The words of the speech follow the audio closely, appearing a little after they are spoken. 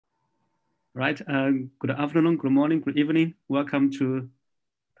Right. Good afternoon, good morning, good evening. Welcome to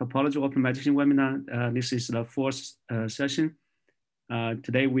Topology Optimization webinar. This is the fourth session.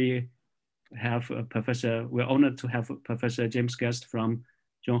 Today we have we're honored to have Professor James Guest from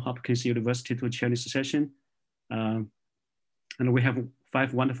Johns Hopkins University to chair this session. And we have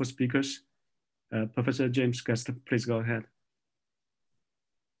 5 wonderful speakers. Professor James Guest, please go ahead.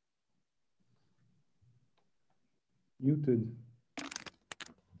 Muted.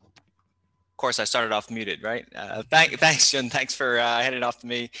 Of course, I started off muted, right? Thanks, Jun. Thanks for handing it off to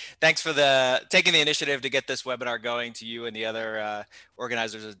me. Thanks for taking the initiative to get this webinar going, to you and the other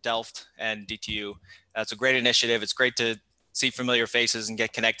organizers of Delft and DTU. It's a great initiative. It's great to see familiar faces and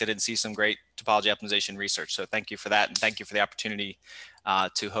get connected and see some great topology optimization research. So thank you for that, and thank you for the opportunity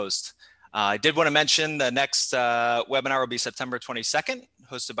to host. I did want to mention the next webinar will be September 22nd,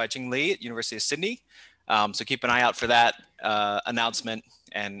 hosted by Ching Lee at University of Sydney. So keep an eye out for that announcement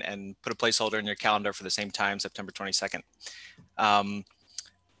and put a placeholder in your calendar for the same time, September 22nd.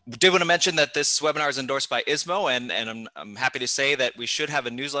 We did want to mention that this webinar is endorsed by ISMO, and I'm happy to say that we should have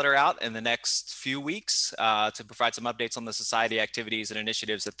a newsletter out in the next few weeks to provide some updates on the society activities and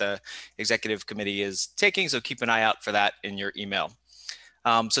initiatives that the executive committee is taking. So keep an eye out for that in your email.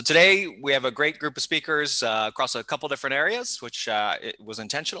 So today we have a great group of speakers across a couple different areas, which it was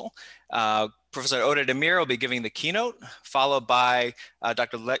intentional. Professor Oded Amir will be giving the keynote, followed by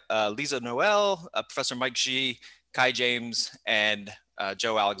Dr. Lise Noël, Professor Mike Xi, Kai James, and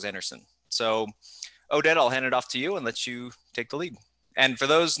Joe Alexanderson. So Oded, I'll hand it off to you and let you take the lead. And for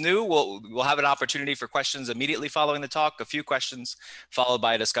those new, we'll have an opportunity for questions immediately following the talk, a few questions, followed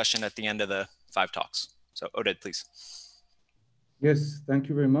by a discussion at the end of the 5 talks. So Oded, please. Yes, thank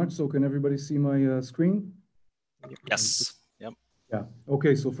you very much. So can everybody see my screen? Yes. Yep. Yeah.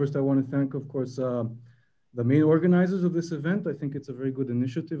 Okay. So first, I want to thank, of course, the main organizers of this event. I think it's a very good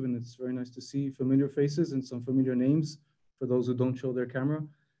initiative, and it's very nice to see familiar faces and some familiar names for those who don't show their camera,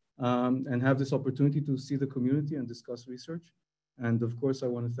 and have this opportunity to see the community and discuss research. And of course, I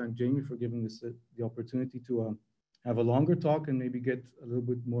want to thank Jamie for giving us the opportunity to have a longer talk and maybe get a little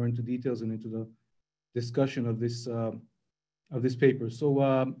bit more into details and into the discussion of this paper.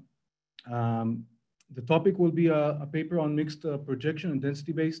 So the topic will be a paper on mixed projection and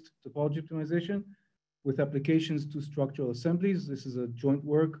density-based topology optimization with applications to structural assemblies. This is a joint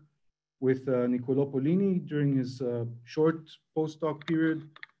work with Nicolò Pollini during his short postdoc period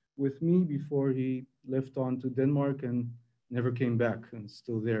with me before he left on to Denmark and never came back, and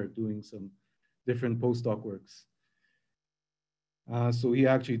still there doing some different postdoc works. So he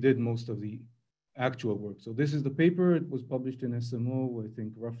actually did most of the actual work. So this is the paper. It was published in SMO, I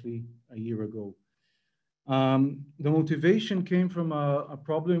think, roughly a year ago. The motivation came from a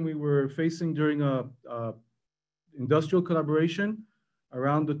problem we were facing during a industrial collaboration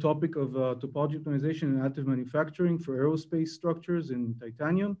around the topic of topology optimization and additive manufacturing for aerospace structures in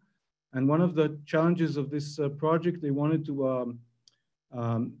titanium. And one of the challenges of this project, they wanted to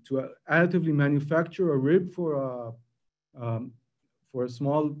additively manufacture a rib for a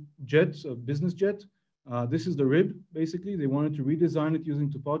small jet, a business jet. This is the rib, basically. They wanted to redesign it using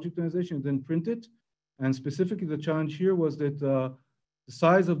topology optimization and then print it. And specifically, the challenge here was that the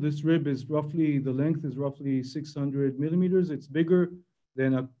size of this rib is roughly, the length is roughly 600 millimeters. It's bigger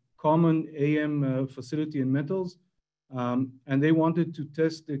than a common AM facility in metals. And they wanted to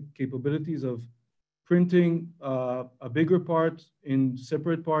test the capabilities of printing a bigger part in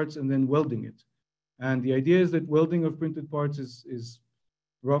separate parts and then welding it. And the idea is that welding of printed parts is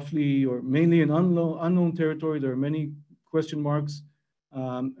roughly or mainly an unknown territory. There are many question marks.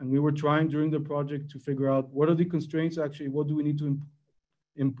 And we were trying during the project to figure out what are the constraints actually, what do we need to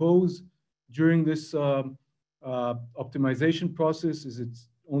impose during this optimization process? Is it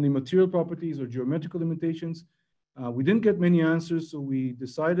only material properties or geometrical limitations? We didn't get many answers, so we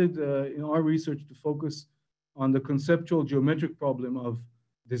decided in our research to focus on the conceptual geometric problem of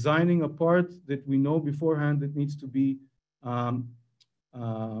designing a part that we know beforehand that needs to be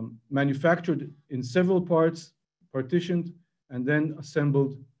manufactured in several parts, partitioned, and then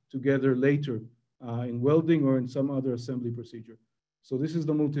assembled together later in welding or in some other assembly procedure. So this is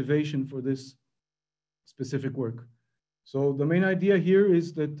the motivation for this specific work. So the main idea here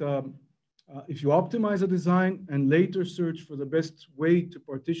is that if you optimize a design and later search for the best way to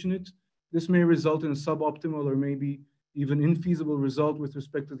partition it, this may result in a suboptimal or maybe even infeasible result with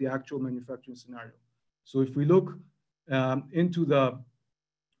respect to the actual manufacturing scenario. So if we look into the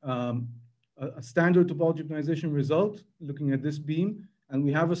a standard topology optimization result, looking at this beam, and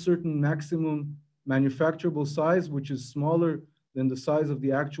we have a certain maximum manufacturable size, which is smaller than the size of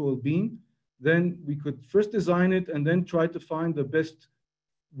the actual beam, then we could first design it and then try to find the best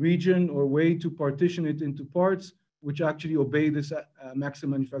region or way to partition it into parts which actually obey this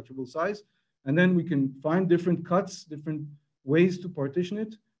maximum manufacturable size. And then we can find different cuts, different ways to partition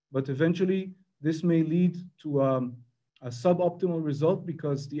it, but eventually this may lead to a suboptimal result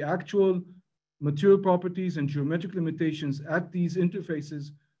because the actual material properties and geometric limitations at these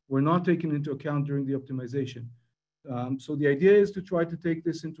interfaces were not taken into account during the optimization. So the idea is to try to take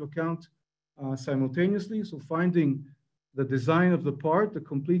this into account simultaneously. So finding the design of the part, the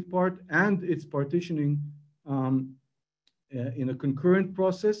complete part, and its partitioning in a concurrent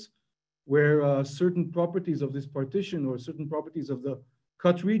process where certain properties of this partition or certain properties of the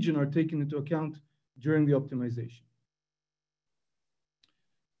cut region are taken into account during the optimization.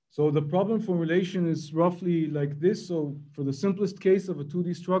 So the problem formulation is roughly like this. So for the simplest case of a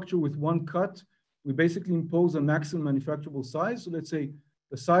 2D structure with one cut, we basically impose a maximum manufacturable size. So let's say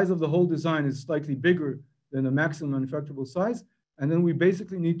the size of the whole design is slightly bigger than the maximum manufacturable size. And then we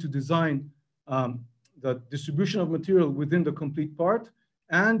basically need to design the distribution of material within the complete part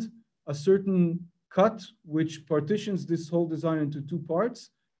and a certain cut which partitions this whole design into two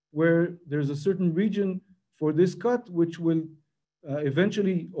parts, where there's a certain region for this cut which will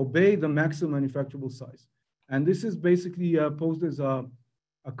eventually obey the maximum manufacturable size. And this is basically posed as a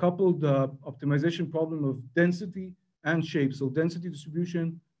coupled optimization problem of density and shape. So density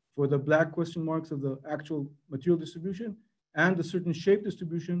distribution for the black question marks of the actual material distribution, and a certain shape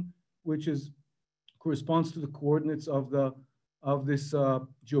distribution, which corresponds to the coordinates of this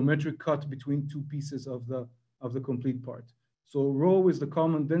geometric cut between two pieces of the complete part. So rho is the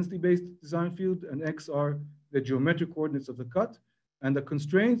common density-based design field, and x are the geometric coordinates of the cut. And the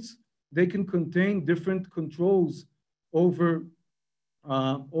constraints, they can contain different controls over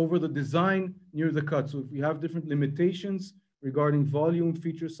the design near the cut. So if we have different limitations regarding volume,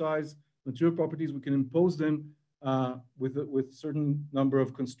 feature size, material properties, we can impose them with certain number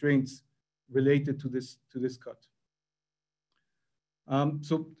of constraints related to this cut.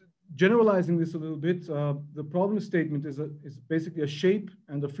 So generalizing this a little bit, the problem statement is basically a shape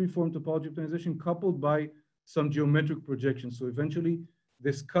and a freeform topology optimization coupled by some geometric projections. So eventually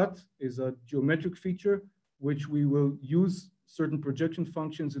this cut is a geometric feature which we will use certain projection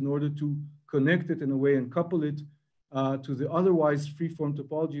functions in order to connect it in a way and couple it to the otherwise freeform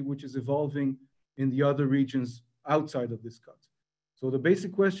topology which is evolving in the other regions outside of this cut. So the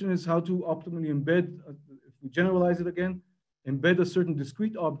basic question is how to optimally embed, if we generalize it again, embed a certain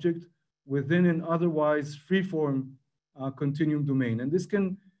discrete object within an otherwise freeform continuum domain. And this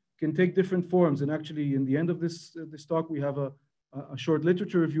can take different forms. And actually, in the end of this talk, we have a short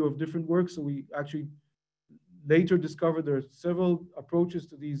literature review of different works. So we actually later discovered there are several approaches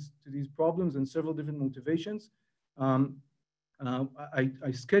to these problems and several different motivations. I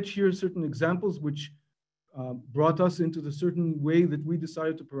sketch here certain examples which brought us into the certain way that we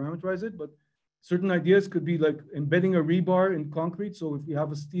decided to parameterize it, but certain ideas could be like embedding a rebar in concrete. So if we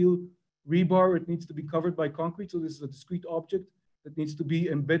have a steel rebar, it needs to be covered by concrete. So this is a discrete object that needs to be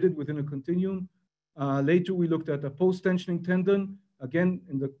embedded within a continuum. Later, we looked at a post-tensioning tendon, again,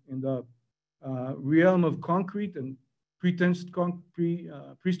 in the realm of concrete and pre-stressed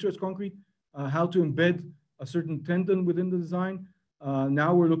concrete, how to embed a certain tendon within the design.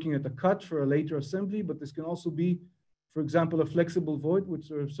 Now we're looking at the cut for a later assembly, but this can also be, for example, a flexible void,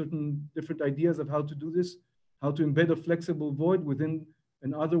 which are certain different ideas of how to do this, how to embed a flexible void within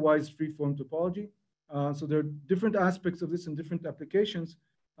an otherwise free-form topology. So there are different aspects of this and different applications.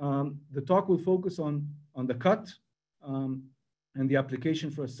 The talk will focus on the cut and the application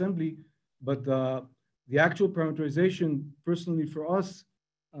for assembly, but the actual parameterization, personally for us,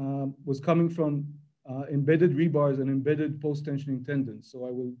 was coming from embedded rebars and embedded post-tensioning tendons. So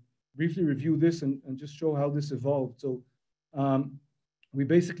I will briefly review this and just show how this evolved. So we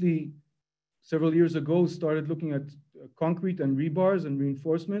basically, several years ago, started looking at concrete and rebars and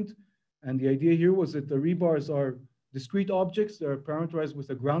reinforcement. And the idea here was that the rebars are discrete objects that are parameterized with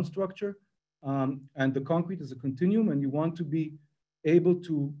a ground structure. And the concrete is a continuum, and you want to be able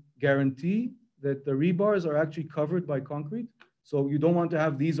to guarantee that the rebars are actually covered by concrete. So you don't want to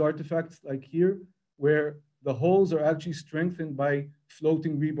have these artifacts like here, where the holes are actually strengthened by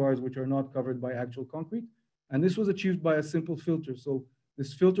floating rebars, which are not covered by actual concrete. And this was achieved by a simple filter. So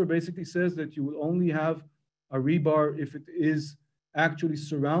this filter basically says that you will only have a rebar if it is actually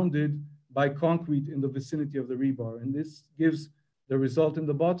surrounded by concrete in the vicinity of the rebar. And this gives the result in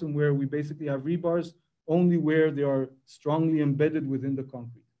the bottom, where we basically have rebars only where they are strongly embedded within the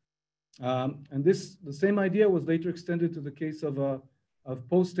concrete. And the same idea was later extended to the case of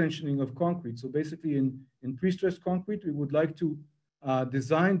post-tensioning of concrete. So basically in pre-stressed concrete, we would like to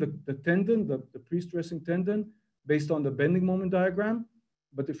design the tendon, the pre-stressing tendon, based on the bending moment diagram.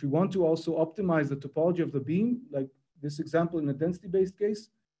 But if we want to also optimize the topology of the beam, like this example in a density-based case,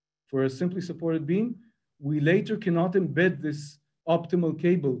 for a simply supported beam, we later cannot embed this optimal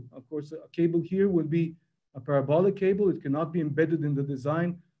cable. Of course, a cable here will be a parabolic cable. It cannot be embedded in the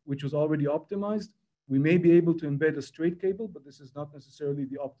design, which was already optimized. We may be able to embed a straight cable, but this is not necessarily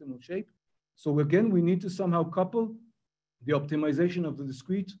the optimal shape. So again, we need to somehow couple the optimization of the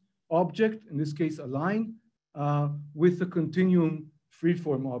discrete object, in this case, a line, with the continuum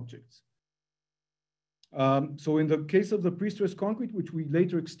freeform objects. So in the case of the pre-stressed concrete, which we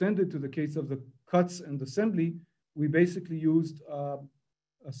later extended to the case of the cuts and assembly, we basically used a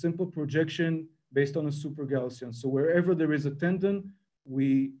simple projection based on a super Gaussian. So wherever there is a tendon,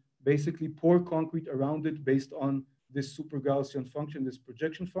 we basically pour concrete around it based on this super Gaussian function, this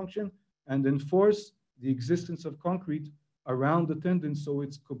projection function, and enforce the existence of concrete around the tendon so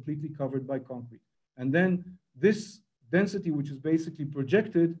it's completely covered by concrete. And then this density, which is basically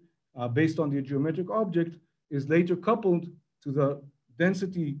projected based on the geometric object, is later coupled to the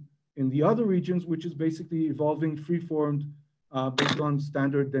density in the other regions, which is basically evolving free-formed based on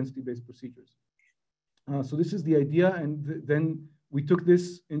standard density-based procedures. So this is the idea, and then we took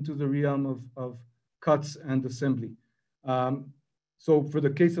this into the realm of cuts and assembly. So for the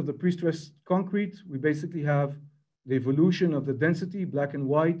case of the pre-stressed concrete, we basically have the evolution of the density, black and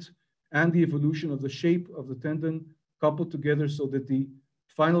white, and the evolution of the shape of the tendon coupled together so that the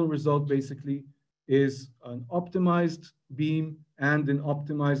final result basically is an optimized beam and an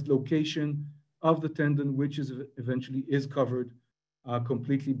optimized location of the tendon, which is eventually is covered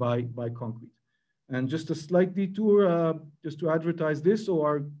completely by concrete. And just a slight detour, just to advertise this. So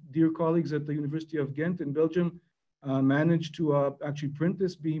our dear colleagues at the University of Ghent in Belgium managed to actually print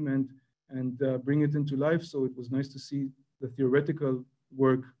this beam and bring it into life. So it was nice to see the theoretical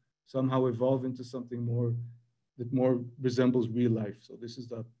work somehow evolve into something more that more resembles real life. So this is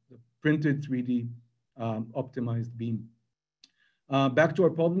the printed 3D optimized beam. Back to our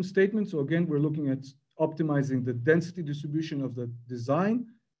problem statement. So again, we're looking at optimizing the density distribution of the design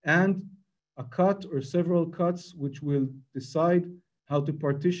and a cut or several cuts, which will decide how to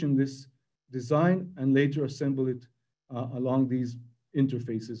partition this design and later assemble it along these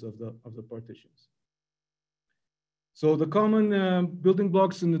interfaces of the partitions. So the common building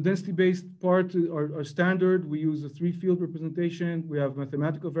blocks in the density-based part are standard. We use a 3-field representation. We have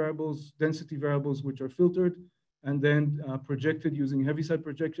mathematical variables, density variables, which are filtered, and then projected using Heaviside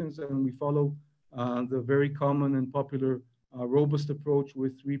projections. And we follow the very common and popular robust approach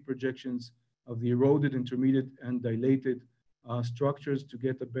with 3 projections of the eroded, intermediate, and dilated structures to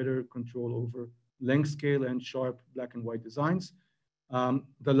get a better control over length scale and sharp black and white designs.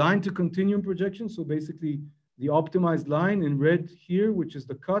 The line to continuum projection, so basically the optimized line in red here, which is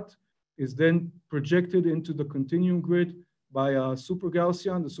the cut, is then projected into the continuum grid by a super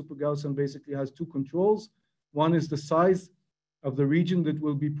Gaussian. The super Gaussian basically has 2 controls. One is the size of the region that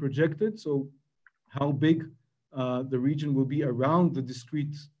will be projected, so how big the region will be around the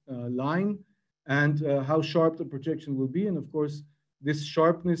discrete line, and how sharp the projection will be. And of course, this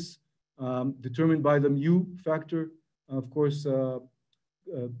sharpness determined by the mu factor, of course,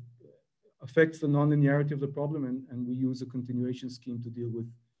 affects the nonlinearity of the problem, and we use a continuation scheme to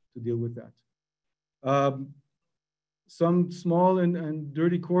deal with that. Some small and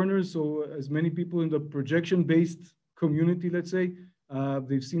dirty corners. So as many people in the projection-based community, let's say,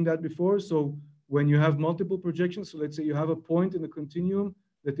 they've seen that before. So when you have multiple projections, so let's say you have a point in the continuum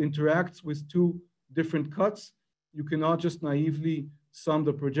that interacts with 2 different cuts, you cannot just naively sum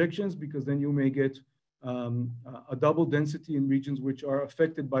the projections, because then you may get a double density in regions which are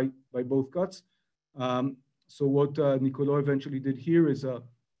affected by both cuts. So what Nicolò eventually did here is,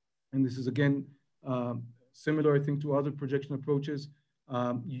 and this is again similar, I think, to other projection approaches,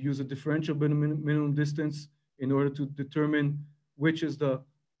 you use a differential minimum distance in order to determine which is the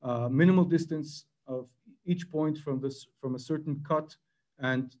minimal distance of each point from a certain cut,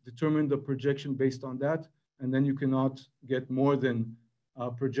 and determine the projection based on that. And then you cannot get more than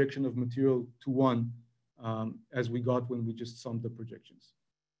a projection of material to 1, as we got when we just summed the projections.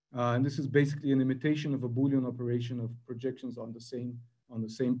 And this is basically an imitation of a Boolean operation of projections on the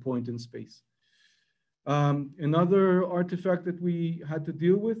same point in space. Another artifact that we had to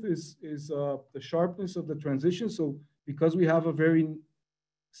deal with is the sharpness of the transition. So because we have a very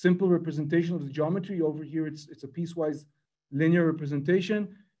simple representation of the geometry over here, it's a piecewise linear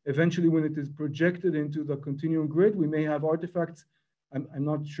representation. Eventually, when it is projected into the continuum grid, we may have artifacts. I'm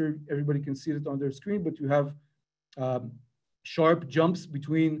not sure everybody can see it on their screen, but you have sharp jumps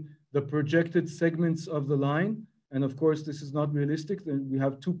between the projected segments of the line. And of course, this is not realistic. Then we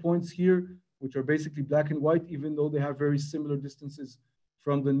have 2 points here, which are basically black and white, even though they have very similar distances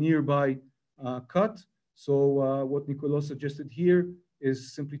from the nearby cut. So what Nicolò suggested here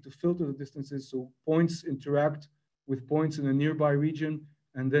is simply to filter the distances so points interact with points in a nearby region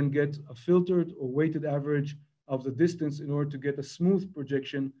and then get a filtered or weighted average of the distance in order to get a smooth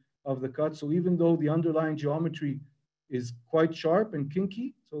projection of the cut. So even though the underlying geometry is quite sharp and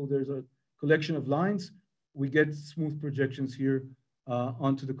kinky, so there's a collection of lines, we get smooth projections here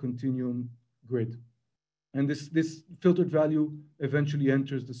onto the continuum grid. And this filtered value eventually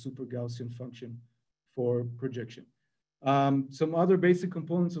enters the super Gaussian function for projection. Some other basic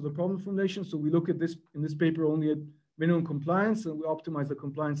components of the problem formulation. So we look at this in this paper only at minimum compliance, and we optimize the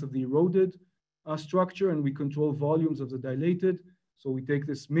compliance of the eroded structure, and we control volumes of the dilated. So we take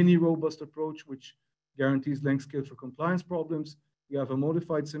this mini robust approach, which guarantees length scale for compliance problems. We have a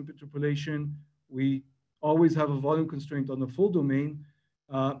modified simple interpolation. We always have a volume constraint on the full domain.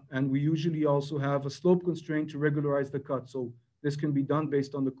 And we usually also have a slope constraint to regularize the cut. So this can be done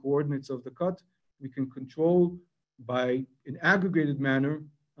based on the coordinates of the cut. We can control by an aggregated manner.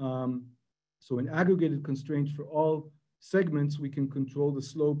 So an aggregated constraint for all segments, we can control the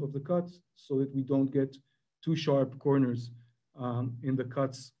slope of the cuts so that we don't get too sharp corners in the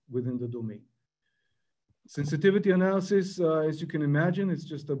cuts within the domain. Sensitivity analysis, as you can imagine, it's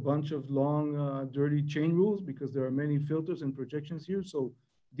just a bunch of long, dirty chain rules because there are many filters and projections here. So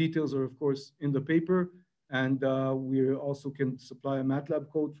details are, of course, in the paper. And we also can supply a MATLAB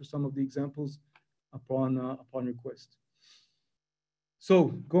code for some of the examples upon request. So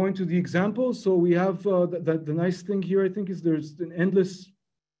going to the examples. So we have the nice thing here, I think, is there's an endless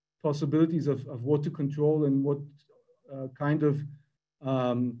possibilities of what to control and what kind of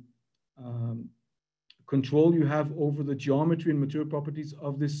control you have over the geometry and material properties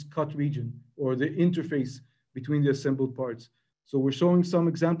of this cut region or the interface between the assembled parts. So we're showing some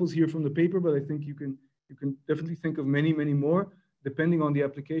examples here from the paper, but I think you can definitely think of many, many more depending on the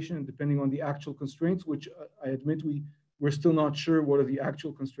application and depending on the actual constraints, which I admit we're still not sure what are the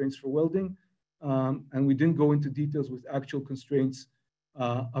actual constraints for welding. And we didn't go into details with actual constraints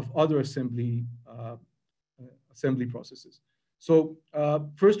of other assembly processes. So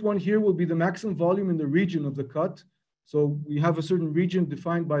first one here will be the maximum volume in the region of the cut. So we have a certain region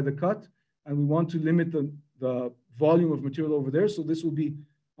defined by the cut, and we want to limit the volume of material over there. So this will be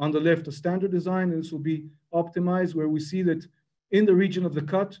on the left, a standard design, and this will be optimized where we see that in the region of the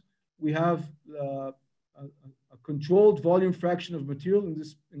cut, we have a controlled volume fraction of material.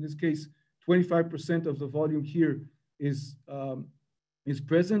 In this case, 25% of the volume here is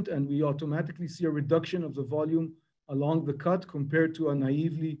present, and we automatically see a reduction of the volume along the cut compared to a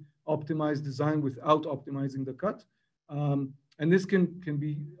naively optimized design without optimizing the cut. And this can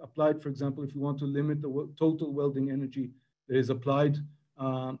be applied, for example, if you want to limit the total welding energy that is applied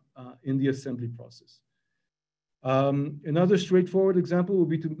in the assembly process. Another straightforward example will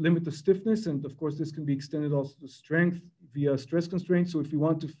be to limit the stiffness. And of course, this can be extended also to strength via stress constraints. So if we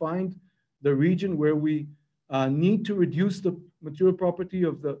want to find the region where we need to reduce the material property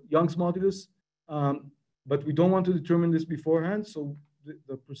of the Young's modulus, but we don't want to determine this beforehand. So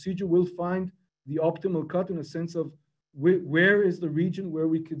the procedure will find the optimal cut in a sense of where is the region where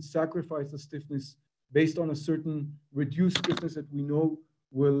we could sacrifice the stiffness based on a certain reduced stiffness that we know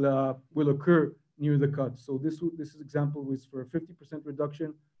will occur near the cut. So this example was for a 50%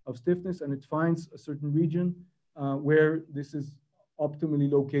 reduction of stiffness, and it finds a certain region where this is optimally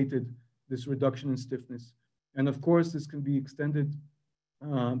located, this reduction in stiffness. And of course, this can be extended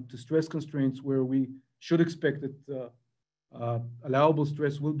to stress constraints where we should expect that allowable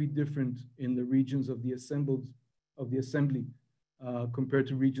stress will be different in the regions of the assembly compared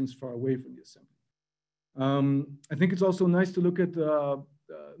to regions far away from the assembly. I think it's also nice to look at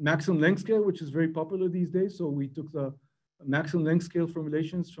maximum length scale, which is very popular these days. So we took the maximum length scale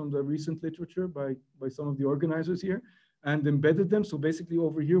formulations from the recent literature by some of the organizers here and embedded them. So basically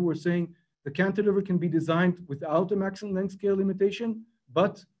over here, we're saying the cantilever can be designed without a maximum length scale limitation,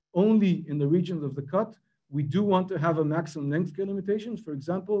 but only in the regions of the cut. We do want to have a maximum length scale limitation, for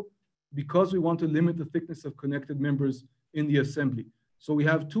example, because we want to limit the thickness of connected members in the assembly. So we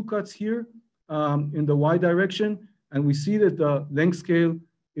have two cuts here in the Y direction, and we see that the length scale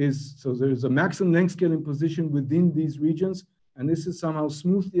is, so there's a maximum length scale in position within these regions, and this is somehow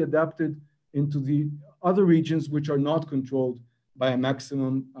smoothly adapted into the other regions which are not controlled by a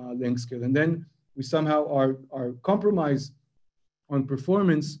maximum length scale. And then we somehow are compromised on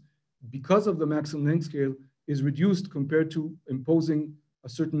performance because of the maximum length scale is reduced compared to imposing a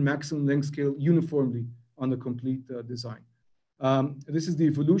certain maximum length scale uniformly on the complete design. This is the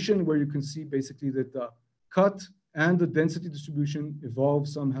evolution where you can see basically that the cut and the density distribution evolve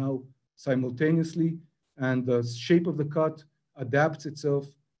somehow simultaneously, and the shape of the cut adapts itself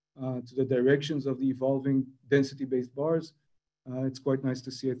to the directions of the evolving density-based bars. It's quite nice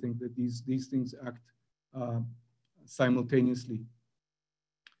to see, I think, that these things act simultaneously.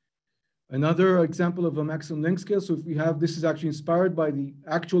 Another example of a maximum length scale. So if we have, this is actually inspired by the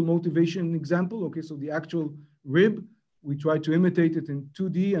actual motivation example. Okay, so the actual rib, we try to imitate it in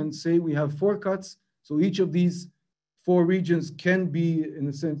 2D and say we have 4 cuts. So each of these 4 regions can be, in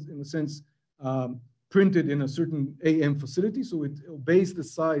a sense, printed in a certain AM facility. So it obeys the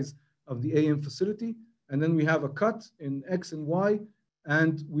size of the AM facility. And then we have a cut in X and Y,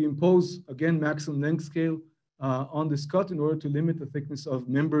 and we impose, again, maximum length scale on this cut in order to limit the thickness of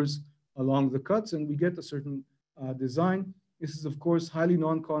members along the cuts, and we get a certain design. This is, of course, highly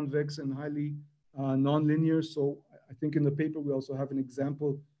non-convex and highly non-linear. So I think in the paper, we also have an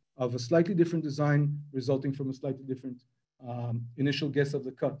example of a slightly different design resulting from a slightly different initial guess of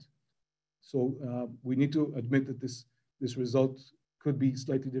the cut. So we need to admit that this result could be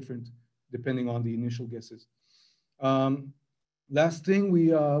slightly different depending on the initial guesses. Last thing,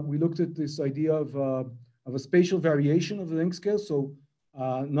 we looked at this idea of a spatial variation of the length scale. So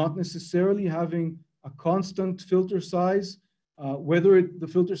not necessarily having a constant filter size, whether the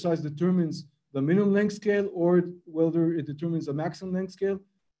filter size determines the minimum length scale or whether it determines a maximum length scale.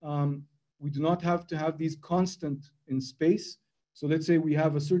 We do not have to have these constant in space. So let's say we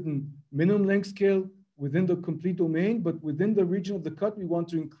have a certain minimum length scale within the complete domain, but within the region of the cut, we want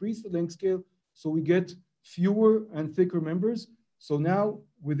to increase the length scale so we get fewer and thicker members. So now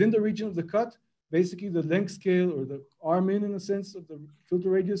within the region of the cut, basically the length scale or the R-min in a sense of the filter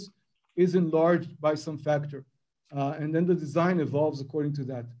radius is enlarged by some factor. And then the design evolves according to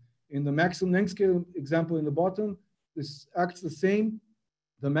that. In the maximum length scale example in the bottom, this acts the same.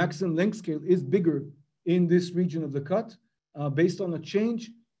 The maximum length scale is bigger in this region of the cut based on a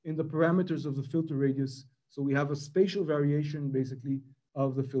change in the parameters of the filter radius. So we have a spatial variation basically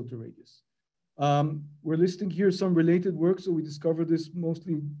of the filter radius. We're listing here some related work. So we discovered this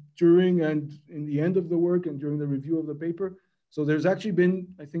mostly during and in the end of the work and during the review of the paper. So there's actually been,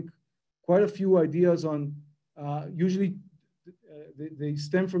 I think, quite a few ideas on, usually they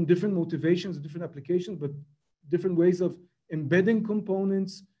stem from different motivations, different applications, but different ways of embedding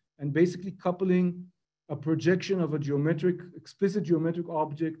components and basically coupling a projection of a explicit geometric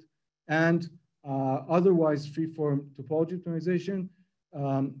object and otherwise free-form topology optimization.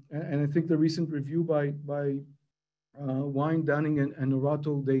 And I think the recent review by Wine, Dunning, and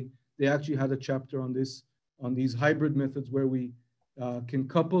Norato, they actually had a chapter on this, on these hybrid methods where we can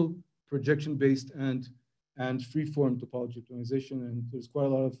couple projection-based and free-form topology optimization. And there's quite a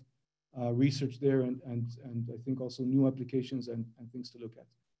lot of research there and I think also new applications and things to look at.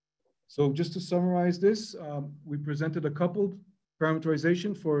 So just to summarize this, we presented a coupled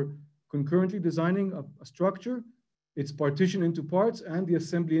parameterization for concurrently designing a structure, its partition into parts, and the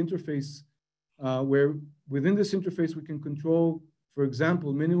assembly interface, where within this interface we can control, for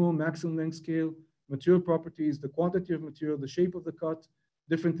example, minimum, maximum length scale, material properties, the quantity of material, the shape of the cut,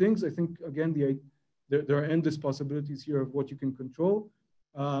 different things. I think, again, there are endless possibilities here of what you can control.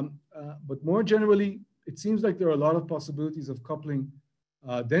 But more generally, it seems like there are a lot of possibilities of coupling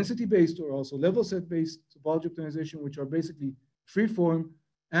density-based or also level set-based topology optimization, which are basically free-form,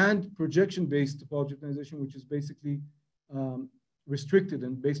 and projection-based topology optimization, which is basically restricted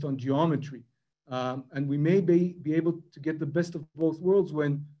and based on geometry. And we may be able to get the best of both worlds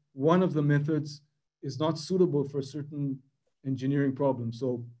when one of the methods is not suitable for a certain engineering problem.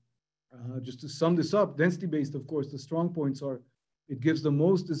 So just to sum this up, density-based, of course, the strong points are it gives the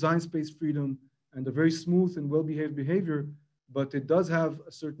most design space freedom and a very smooth and well-behaved behavior, but it does have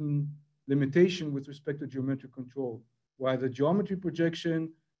a certain limitation with respect to geometric control. While the geometry projection,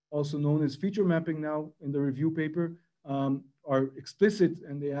 also known as feature mapping now in the review paper, are explicit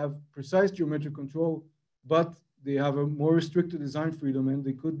and they have precise geometric control, but they have a more restricted design freedom and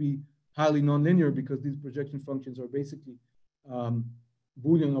they could be highly nonlinear because these projection functions are basically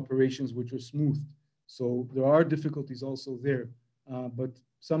Boolean operations which are smoothed. So there are difficulties also there, but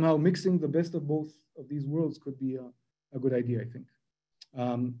somehow mixing the best of both of these worlds could be a good idea, I think.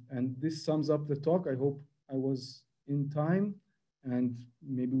 And this sums up the talk. I hope I was in time and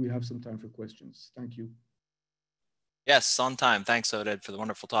maybe we have some time for questions. Thank you. Yes, on time. Thanks, Oded, for the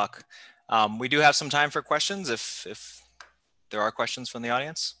wonderful talk. We do have some time for questions if there are questions from the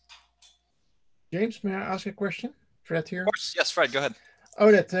audience. James, may I ask a question? Fred here. Of course. Yes, Fred, go ahead.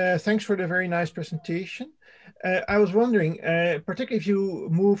 Oded, thanks for the very nice presentation. I was wondering, particularly if you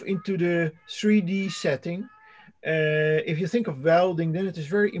move into the 3D setting, if you think of welding, then it is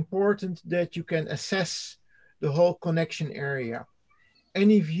very important that you can assess the whole connection area.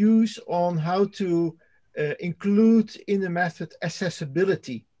 Any views on how to include in the method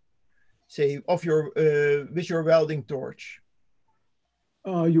accessibility, say, of your with your welding torch?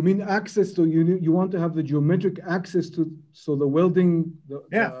 You mean access to, you want to have the geometric access to, so the welding.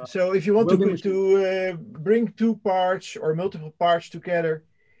 So if you want to bring two parts or multiple parts together,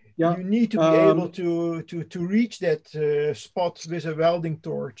 you need to be able to reach that spot with a welding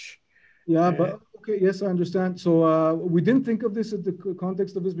torch. But okay, yes, I understand. So we didn't think of this in the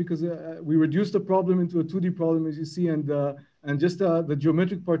context of this because we reduced the problem into a 2D problem, as you see, and just the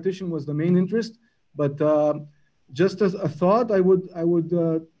geometric partition was the main interest. But just as a thought, I would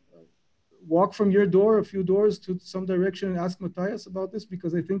walk from your door a few doors to some direction and ask Matthias about this,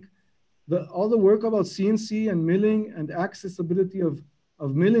 because I think all the work about CNC and milling and accessibility of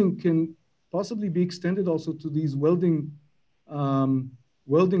milling can possibly be extended also to these welding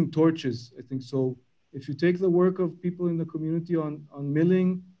torches, I think. So if you take the work of people in the community on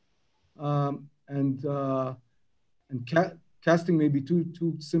milling and casting may be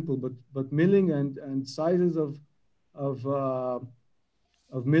too simple, but milling and sizes of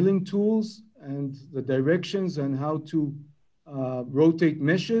milling tools and the directions and how to rotate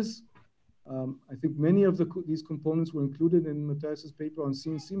meshes. I think many of these components were included in Matthias's paper on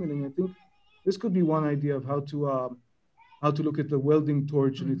CNC milling. I think this could be one idea of how to look at the welding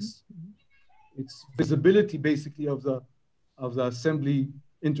torch and its visibility, basically, of the assembly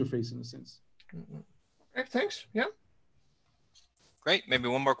interface, in a sense. Okay, thanks. Yeah. Great. Maybe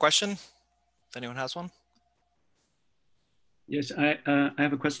one more question, if anyone has one. Yes, I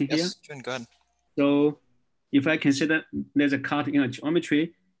have a question here. Yes, go ahead. So if I consider there's a cut in a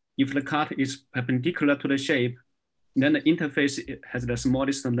geometry, if the cut is perpendicular to the shape, then the interface has the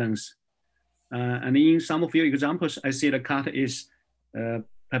smallest length. And in some of your examples, I see the cut is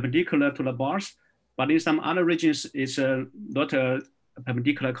perpendicular to the bars, but in some other regions, it's not a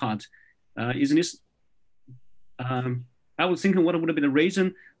perpendicular cut. Isn't this? I was thinking, what would be the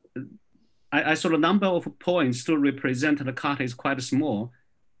reason? I saw the number of points to represent the cut is quite small.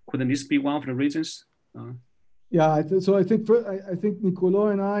 Couldn't this be one of the reasons? So I think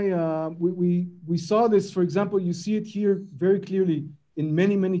Nicolò and I we saw this. For example, you see it here very clearly. In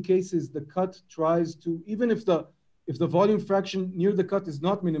many cases, the cut tries to, even if the volume fraction near the cut is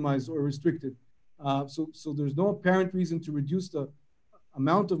not minimized or restricted, so there's no apparent reason to reduce the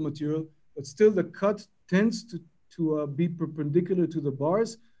amount of material, but still the cut tends to be perpendicular to the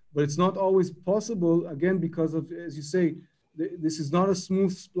bars, but it's not always possible, again, because of, as you say, this is not a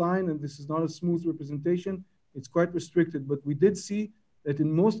smooth spline and this is not a smooth representation. It's quite restricted, but we did see that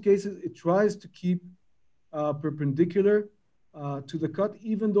in most cases, it tries to keep perpendicular to the cut,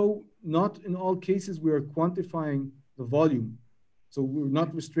 even though not in all cases we are quantifying the volume. So we're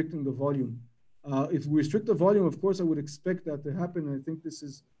not restricting the volume. If we restrict the volume, of course, I would expect that to happen. And I think this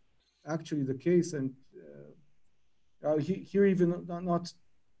is actually the case. And here even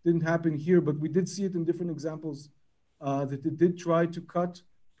didn't happen here, but we did see it in different examples that it did try to cut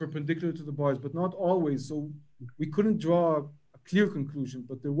perpendicular to the bars, but not always. So we couldn't draw a clear conclusion,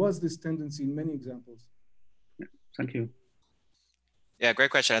 but there was this tendency in many examples. Thank you. Yeah,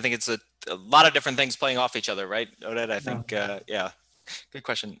 great question. I think it's a lot of different things playing off each other, right, Oded? I think, yeah, good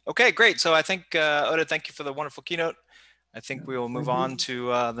question. Okay, great. So I think, Oded, thank you for the wonderful keynote. I think we will move on to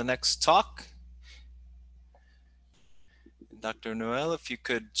the next talk. Dr. Noël, if you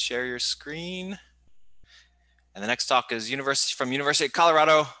could share your screen. And the next talk is from University of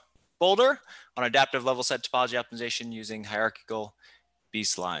Colorado, Boulder, on adaptive level set topology optimization using hierarchical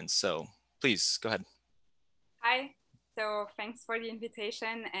B-splines. So please go ahead. Hi. So thanks for the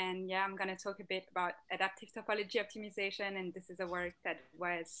invitation. And yeah, I'm going to talk a bit about adaptive topology optimization. And this is a work that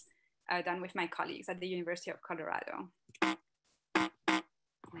was done with my colleagues at the University of Colorado.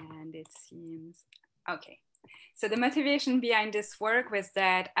 And it seems, okay. So the motivation behind this work was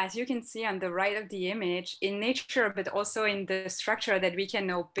that, as you can see on the right of the image, in nature, but also in the structure that we can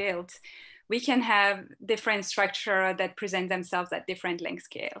now build, we can have different structure that present themselves at different length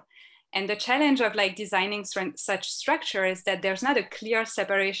scale. And the challenge of designing such structure is that there's not a clear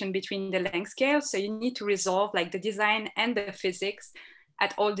separation between the length scales. So you need to resolve the design and the physics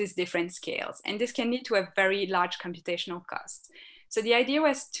at all these different scales. And this can lead to a very large computational cost. So the idea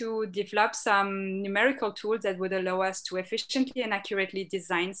was to develop some numerical tools that would allow us to efficiently and accurately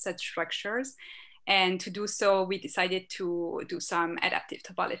design such structures. And to do so, we decided to do some adaptive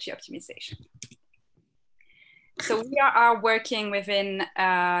topology optimization. So we are working within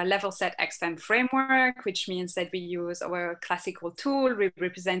a level set XFEM framework, which means that we use our classical tool. We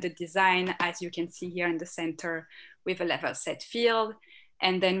represent the design, as you can see here in the center, with a level set field.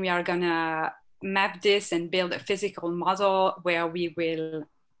 And then we are gonna map this and build a physical model where we will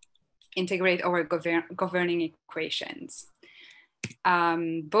integrate our governing equations.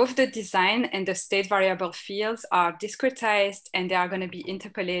 Both the design and the state variable fields are discretized, and they are going to be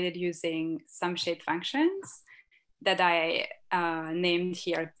interpolated using some shape functions that I named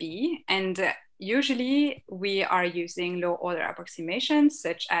here B. And usually we are using low order approximations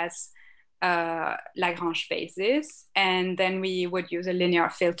such as Lagrange basis, and then we would use a linear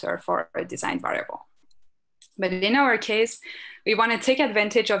filter for a design variable. But in our case, we want to take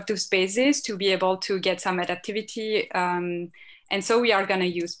advantage of those bases to be able to get some adaptivity. And so we are going to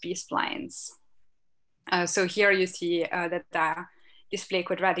use B-splines. So here you see that display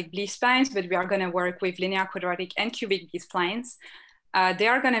quadratic B-splines, but we are going to work with linear, quadratic, and cubic B-splines. They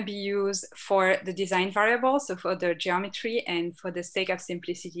are going to be used for the design variables, so for the geometry, and for the sake of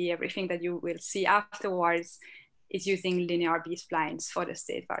simplicity, everything that you will see afterwards is using linear B-splines for the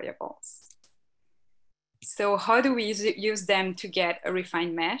state variables. So how do we use them to get a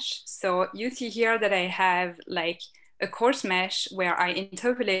refined mesh? So you see here that I have like a coarse mesh where I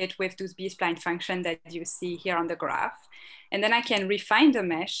interpolate with those B-spline function that you see here on the graph. And then I can refine the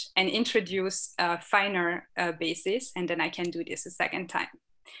mesh and introduce a finer basis, and then I can do this a second time.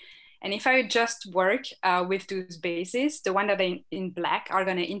 And if I just work with those bases, the one that are in black are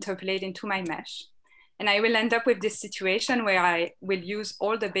gonna interpolate into my mesh. And I will end up with this situation where I will use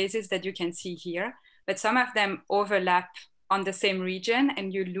all the bases that you can see here, but some of them overlap on the same region,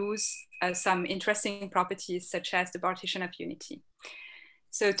 and you lose some interesting properties such as the partition of unity.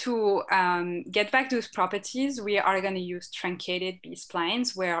 So to get back those properties, we are going to use truncated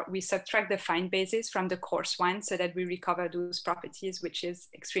B-splines where we subtract the fine bases from the coarse ones so that we recover those properties, which is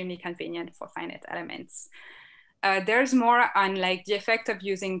extremely convenient for finite elements. There's more on like the effect of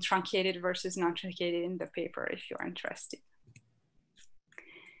using truncated versus non-truncated in the paper if you're interested.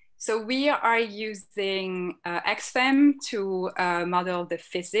 So we are using XFEM to model the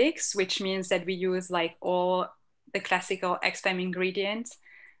physics, which means that we use like all the classical XFEM ingredients.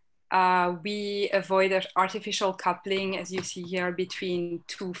 We avoid artificial coupling, as you see here, between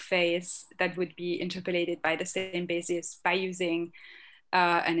two phases that would be interpolated by the same basis by using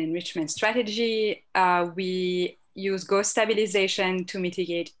an enrichment strategy. We use gauge stabilization to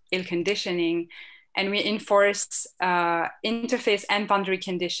mitigate ill conditioning, and we enforce interface and boundary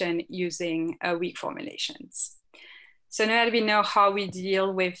condition using weak formulations. So now that we know how we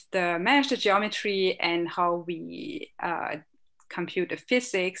deal with the mesh, the geometry, and how we compute the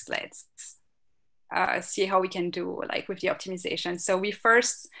physics, let's see how we can do like with the optimization. So we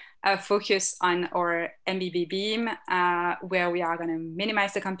first focus on our MBB beam, where we are gonna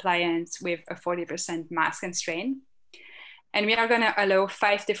minimize the compliance with a 40% mass constraint. And we are gonna allow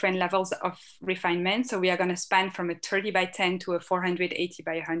 5 different levels of refinement. So we are gonna span from a 30 by 10 to a 480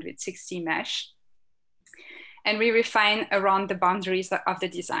 by 160 mesh. And we refine around the boundaries of the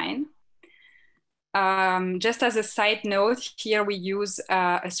design. Just as a side note, here we use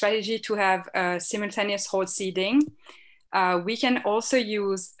a strategy to have a simultaneous hole seeding. We can also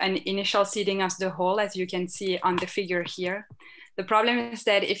use an initial seeding of the hole, as you can see on the figure here. The problem is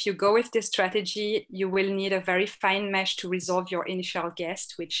that if you go with this strategy, you will need a very fine mesh to resolve your initial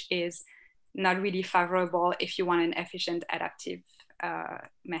guess, which is not really favorable if you want an efficient adaptive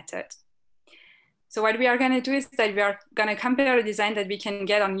method. So what we are going to do is that we are going to compare a design that we can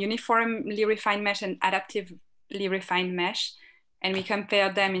get on uniformly refined mesh and adaptively refined mesh. And we compare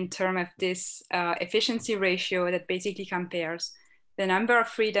them in terms of this efficiency ratio that basically compares the number of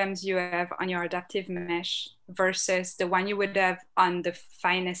freedoms you have on your adaptive mesh versus the one you would have on the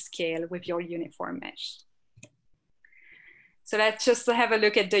finest scale with your uniform mesh. So let's just have a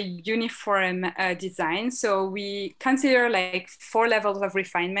look at the uniform design. So we consider like 4 levels of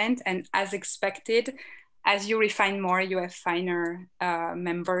refinement, and as expected, as you refine more, you have finer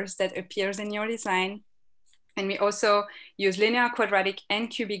members that appears in your design. And we also use linear, quadratic, and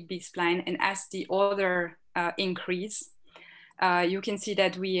cubic B-spline, and as the order increase, you can see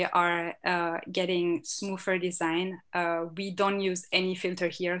that we are getting smoother design. We don't use any filter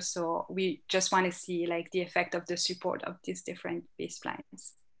here, so we just want to see like the effect of the support of these different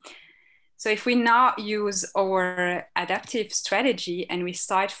B-splines. So if we now use our adaptive strategy and we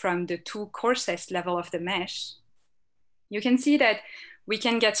start from the 2 coarsest level of the mesh, you can see that we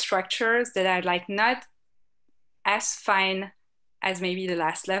can get structures that are like not as fine as maybe the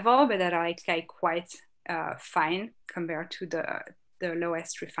last level, but that are like quite fine compared to the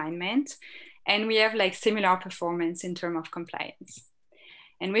lowest refinement. And we have like similar performance in terms of compliance.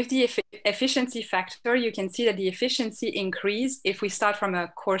 And with the efficiency factor, you can see that the efficiency increase if we start from a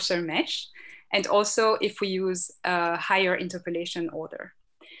coarser mesh, and also if we use a higher interpolation order.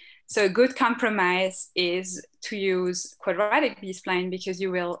 So a good compromise is to use quadratic B-spline because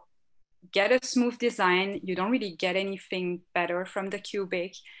you will get a smooth design. You don't really get anything better from the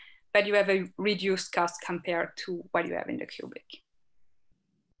cubic, but you have a reduced cost compared to what you have in the cubic.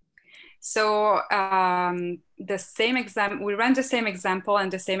 So the same example, we run the same example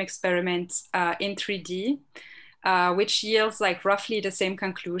and the same experiment in 3D, which yields like roughly the same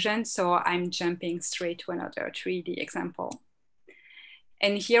conclusion. So I'm jumping straight to another 3D example.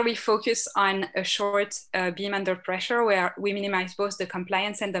 And here we focus on a short beam under pressure where we minimize both the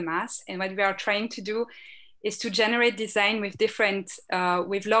compliance and the mass. And what we are trying to do is to generate design with different,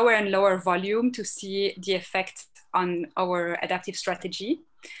 with lower and lower volume to see the effect on our adaptive strategy.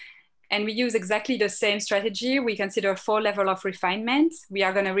 And we use exactly the same strategy. We consider 4 levels of refinement. We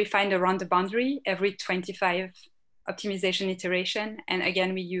are going to refine around the boundary every 25 optimization iteration. And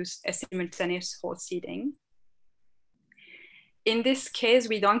again, we use a simultaneous hole seeding. In this case,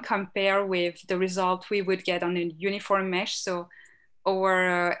 we don't compare with the result we would get on a uniform mesh. So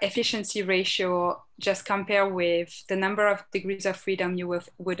our efficiency ratio just compare with the number of degrees of freedom you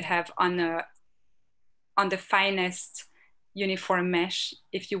would have on the finest uniform mesh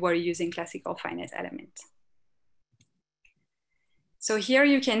if you were using classical finite element. So here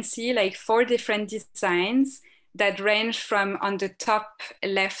you can see like 4 different designs that range from on the top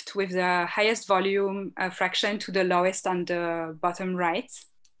left with the highest volume fraction to the lowest on the bottom right.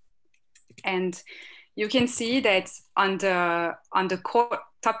 And you can see that on the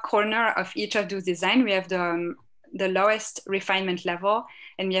top corner of each of those designs, we have the lowest refinement level,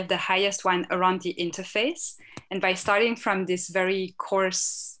 and we have the highest one around the interface. And by starting from this very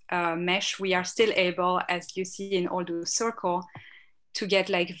coarse mesh, we are still able, as you see in all those circles, to get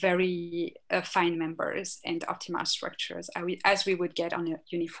like very fine members and optimal structures as we would get on a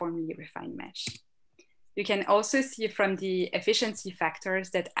uniformly refined mesh. You can also see from the efficiency factors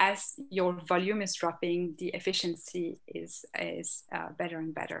that as your volume is dropping, the efficiency is better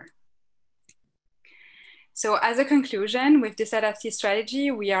and better. So as a conclusion, with this adaptive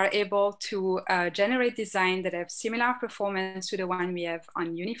strategy, we are able to generate design that have similar performance to the one we have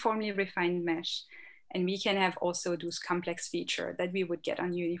on uniformly refined mesh. And we can have also those complex features that we would get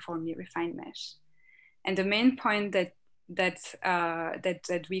on uniformly refined mesh. And the main point that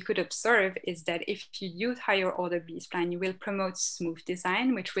we could observe is that if you use higher order B-spline, you will promote smooth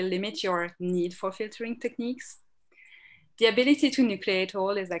design, which will limit your need for filtering techniques. The ability to nucleate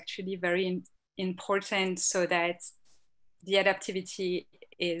hole is actually very important so that the adaptivity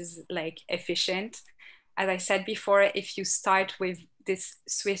is like efficient. As I said before, if you start with this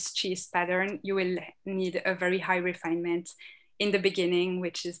Swiss cheese pattern, you will need a very high refinement in the beginning,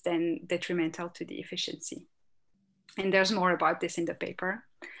 which is then detrimental to the efficiency. And there's more about this in the paper.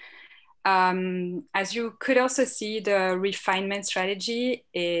 As you could also see, the refinement strategy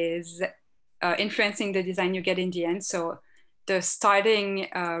is influencing the design you get in the end. So the starting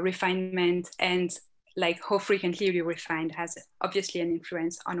refinement and like how frequently you refine has obviously an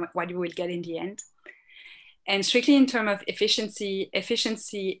influence on what you will get in the end. And strictly in terms of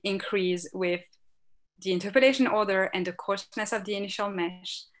efficiency increase with the interpolation order and the coarseness of the initial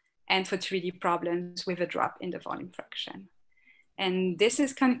mesh, and for 3D problems with a drop in the volume fraction. And this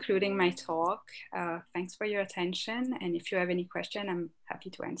is concluding my talk. Thanks for your attention. And if you have any question, I'm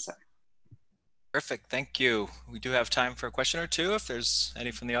happy to answer. Perfect, thank you. We do have time for a question or two if there's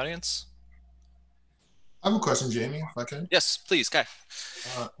any from the audience. I have a question, Jamie, if I can. Yes, please, Kai.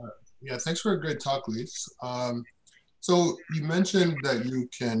 Yeah, thanks for a great talk, Lise. So you mentioned that you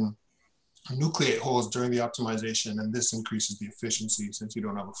can nucleate holes during the optimization, and this increases the efficiency since you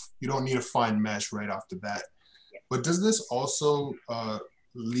don't need a fine mesh right off the bat. But does this also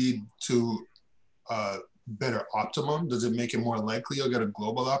lead to better optimum? Does it make it more likely you'll get a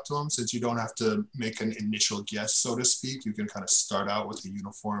global optimum since you don't have to make an initial guess, so to speak? You can kind of start out with a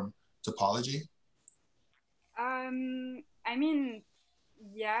uniform topology. I mean,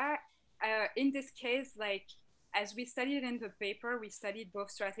 yeah. In this case, like as we studied in the paper, we studied both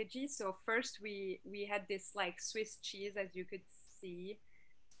strategies. So first we had this like Swiss cheese, as you could see,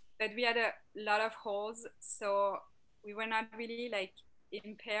 but we had a lot of holes. So we were not really like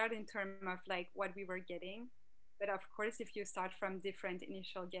impaired in terms of like what we were getting. But of course, if you start from different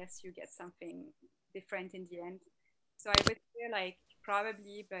initial guess, you get something different in the end. So I would say like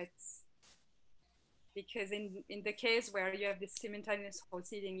probably, but because in the case where you have this simultaneous hole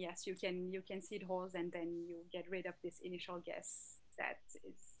seeding, yes, you can seed holes and then you get rid of this initial guess that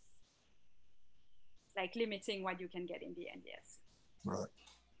is like limiting what you can get in the end, yes. Right,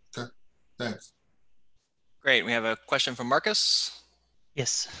 okay, thanks. Great, we have a question from Marcus.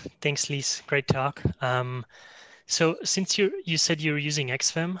 Yes, thanks, Lise, great talk. So since you said you're using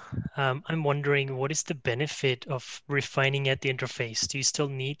XFEM, I'm wondering what is the benefit of refining at the interface? Do you still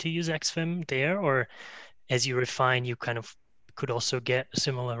need to use XFEM there, or as you refine, you kind of could also get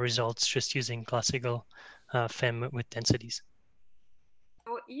similar results just using classical FEM with densities?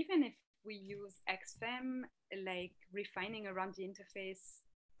 So even if we use XFEM, like refining around the interface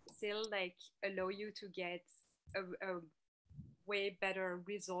still like allow you to get a way better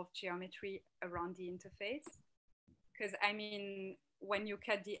resolved geometry around the interface. Because I mean, when you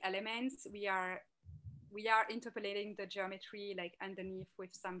cut the elements, we are interpolating the geometry like underneath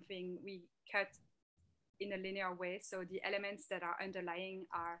with something we cut in a linear way. So the elements that are underlying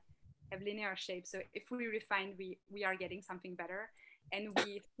have linear shape. So if we refine, we are getting something better, and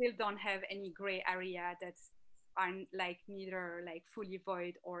we still don't have any gray area that are like neither like fully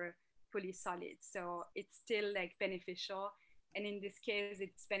void or fully solid. So it's still like beneficial. And in this case,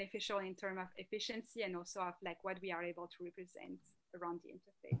 it's beneficial in terms of efficiency and also of like what we are able to represent around the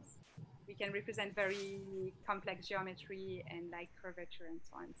interface. We can represent very complex geometry and like curvature and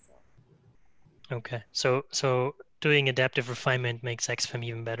so on. So. Okay, so doing adaptive refinement makes XFEM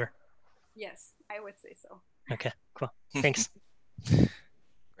even better. Yes, I would say so. Okay, cool. Thanks.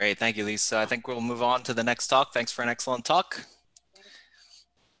 Great, thank you, Lise. So I think we'll move on to the next talk. Thanks for an excellent talk.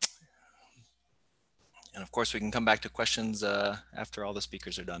 And of course, we can come back to questions after all the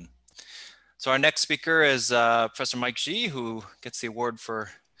speakers are done. So our next speaker is Professor Mike G, who gets the award for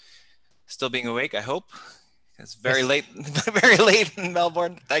still being awake, I hope. It's very late, very late in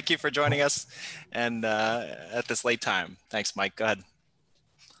Melbourne. Thank you for joining us and at this late time. Thanks, Mike. Go ahead.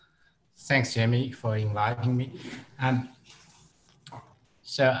 Thanks, Jamie, for inviting me.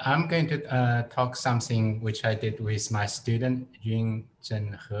 So I'm going to talk something which I did with my student Yun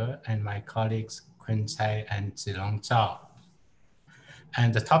Zhen He and my colleagues Kun Cai and Zilong Zhao.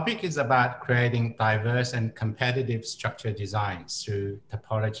 And the topic is about creating diverse and competitive structure designs through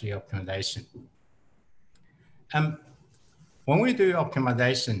topology optimization. When we do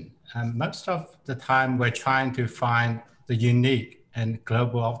optimization, most of the time we're trying to find the unique and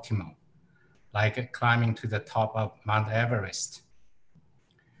global optimum, like climbing to the top of Mount Everest.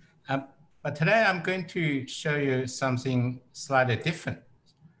 But today I'm going to show you something slightly different.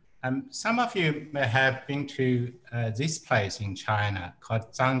 Some of you may have been to this place in China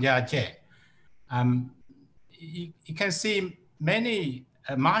called Zhangjiajie. You can see many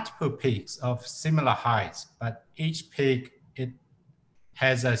multiple peaks of similar heights, but each peak, it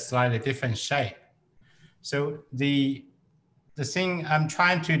has a slightly different shape. So the thing I'm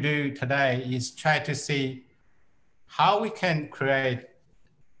trying to do today is try to see how we can create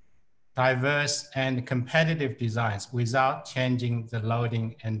diverse and competitive designs without changing the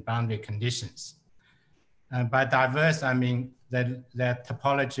loading and boundary conditions. By diverse, I mean that they're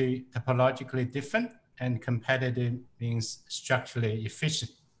topologically different, and competitive means structurally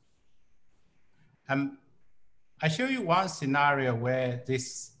efficient. I show you one scenario where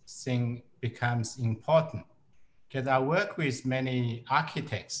this thing becomes important, because I work with many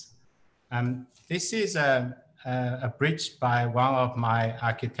architects. This is a bridge by one of my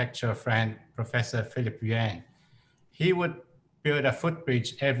architecture friend, Professor Philip Yuan. He would build a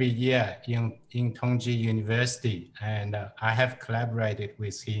footbridge every year in Tongji University, and I have collaborated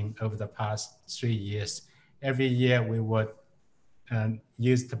with him over the past 3 years. Every year we would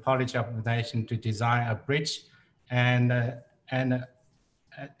use topology optimization to design a bridge and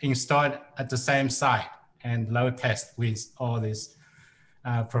install it at the same site and load test with all these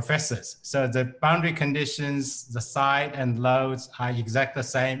professors. So the boundary conditions, the site and loads are exactly the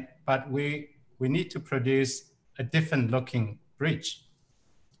same, but we need to produce a different looking bridge.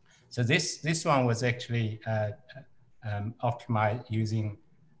 So this one was actually optimized using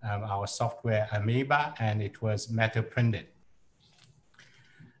our software Amoeba, and it was metal printed.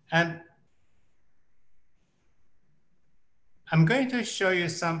 And I'm going to show you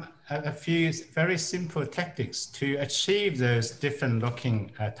a few very simple tactics to achieve those different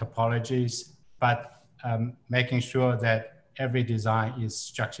looking topologies, but making sure that every design is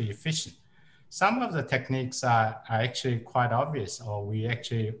structurally efficient. Some of the techniques are actually quite obvious, or we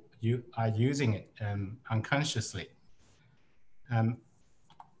actually are using it unconsciously.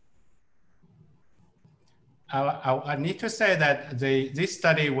 I need to say that this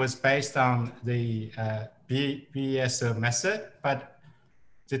study was based on the BESO method, but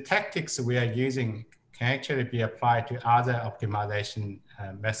the tactics we are using can actually be applied to other optimization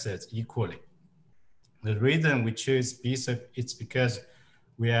methods equally. The reason we choose BESO, it's because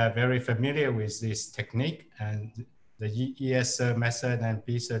we are very familiar with this technique, and the ESO method and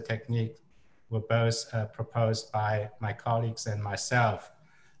BESO technique were both proposed by my colleagues and myself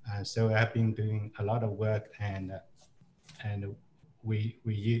So we have been doing a lot of work, and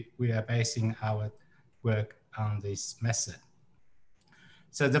we are basing our work on this method.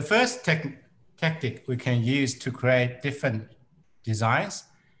 So the first tactic we can use to create different designs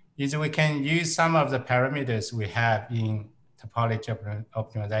is we can use some of the parameters we have in topology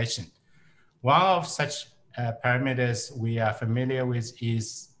optimization. One of such parameters we are familiar with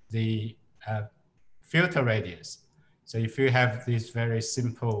is the filter radius. So if you have this very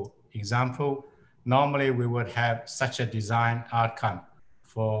simple example, normally we would have such a design outcome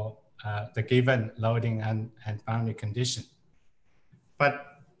for the given loading and boundary condition. But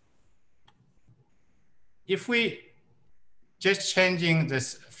if we just changing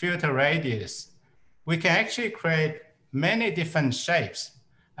this filter radius, we can actually create many different shapes.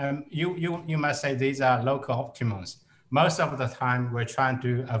 You must say these are local optimums. Most of the time we're trying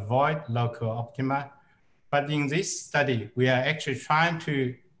to avoid local optima, but in this study, we are actually trying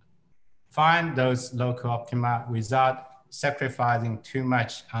to find those local optima without sacrificing too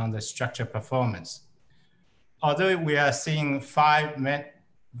much on the structure performance. Although we are seeing 5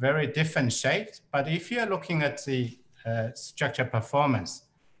 very different shapes, but if you're looking at the structure performance,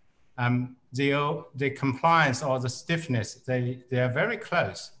 the compliance or the stiffness, they are very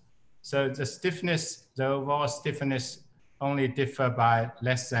close. So the stiffness, the overall stiffness only differ by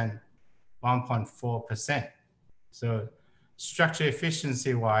less than 1.4%. So structure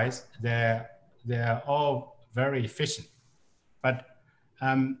efficiency wise, they're all very efficient. But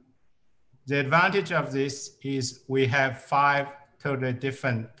the advantage of this is we have 5 totally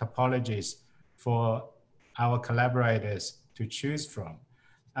different topologies for our collaborators to choose from.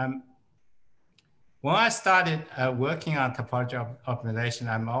 When I started working on topology optimization,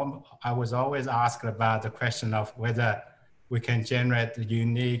 I was always asked about the question of whether we can generate the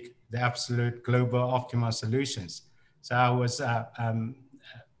unique, the absolute global optimal solutions. So I was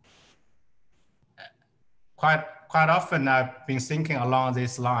quite often I've been thinking along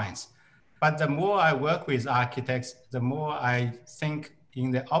these lines. But the more I work with architects, the more I think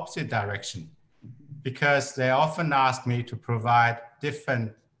in the opposite direction, because they often ask me to provide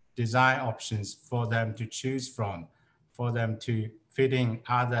different design options for them to choose from, for them to fit in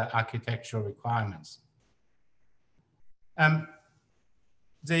other architectural requirements.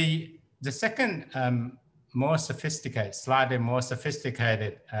 The second more sophisticated, slightly more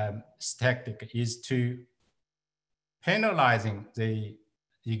sophisticated tactic is to penalizing the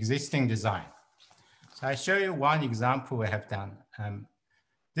existing design. So I show you one example we have done.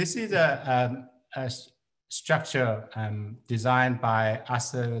 This is a structure designed by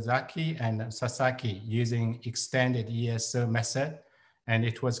Asazaki and Sasaki using extended ESO method, and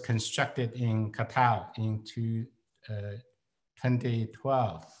it was constructed in Qatar in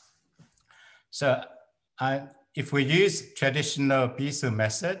 2012. So if we use traditional BSO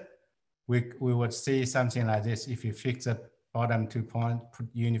method, we would see something like this. If you fix the bottom 2 points, put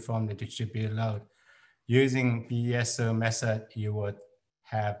uniformly distributed load. Using BSO method, you would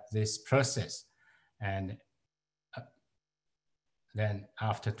have this process. And then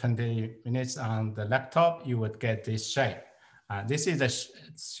after 20 minutes on the laptop, you would get this shape. This is a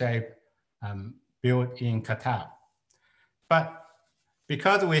shape built in Qatar. But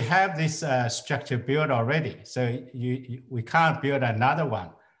because we have this structure built already, so we can't build another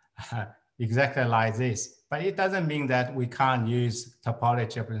one exactly like this. But it doesn't mean that we can't use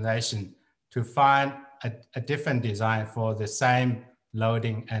topology optimization to find a different design for the same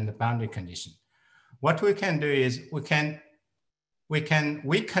loading and the boundary condition. What we can do is we can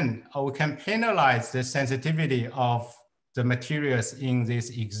weaken or we can penalize the sensitivity of the materials in this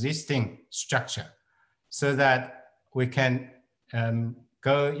existing structure so that we can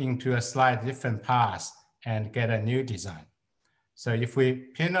go into a slightly different path and get a new design. So if we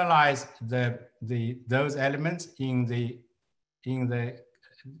penalize those elements in the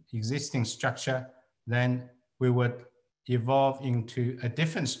existing structure, then we would evolve into a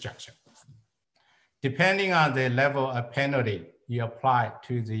different structure. Depending on the level of penalty you apply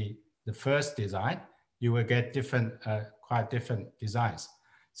to the first design, you will get different, quite different designs.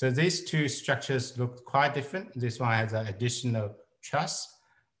 So these two structures look quite different. This one has an additional truss,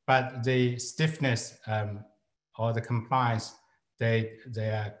 but the stiffness or the compliance, they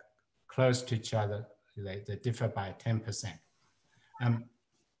are close to each other. They differ by 10%.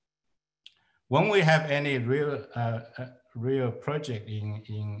 When we have any real project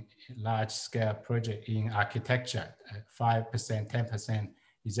in large scale project in architecture, 5%, 10%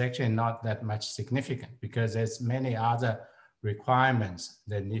 is actually not that much significant because there's many other requirements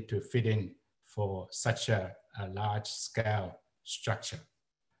that need to fit in for such a large scale structure.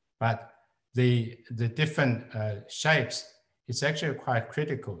 But the different shapes it's actually quite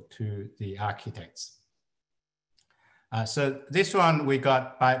critical to the architects. So this one we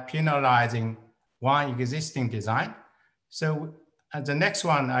got by penalizing one existing design. So the next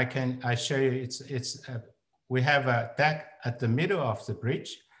one I show you, we have a deck at the middle of the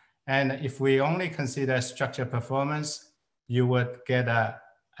bridge. And if we only consider structure performance, you would get a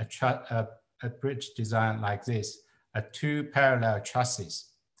bridge design like this, a 2 parallel trusses.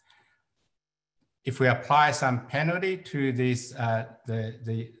 If we apply some penalty to this,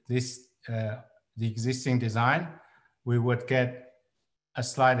 the existing design, we would get a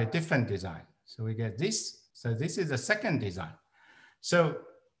slightly different design. So we get this. So this is the second design. So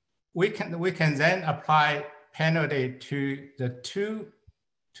we can then apply penalty to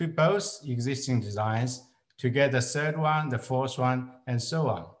both existing designs to get the third one, the fourth one, and so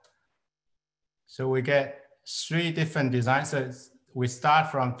on. So we get 3 different designs. So we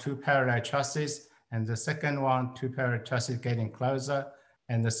start from 2 parallel trusses, and the second one, 2 parallel trusses getting closer,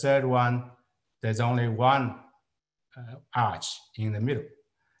 and the third one, there's only 1 arch in the middle.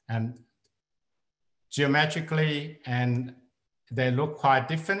 And geometrically, and they look quite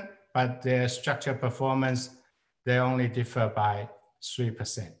different, but their structure performance, they only differ by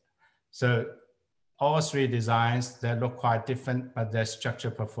 3%. So all 3 designs, they look quite different, but their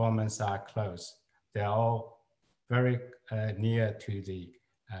structure performance are close. They're all very near to the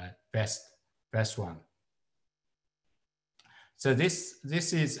best one. So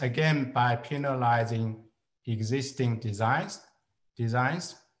this is again by penalizing existing designs.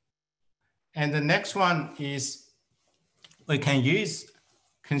 And the next one is we can use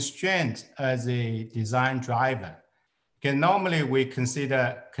constraint as a design driver. Because normally we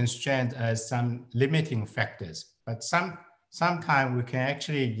consider constraint as some limiting factors, but sometimes we can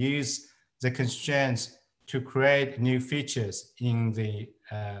actually use the constraints to create new features in the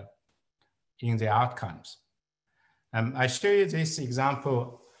outcomes. I show you this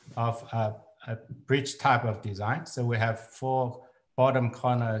example of a bridge type of design. So we have 4 bottom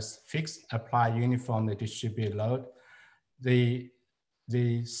corners fixed, apply uniformly distributed load. The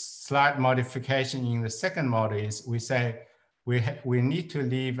slight modification in the second model is we say we need to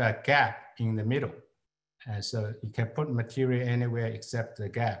leave a gap in the middle. And so you can put material anywhere except the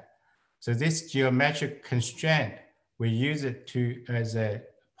gap. So this geometric constraint, we use it as a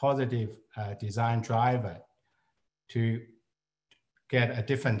positive design driver to get a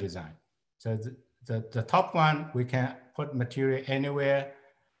different design. So the top one, we can put material anywhere.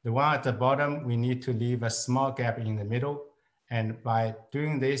 The one at the bottom, we need to leave a small gap in the middle. And by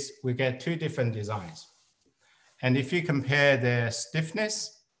doing this, we get 2 different designs. And if you compare the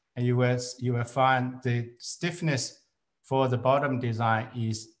stiffness, and you will find the stiffness for the bottom design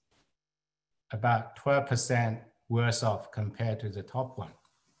is about 12% worse off compared to the top one.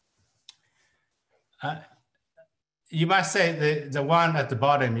 You might say the one at the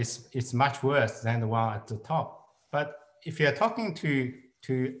bottom is much worse than the one at the top. But if you're talking to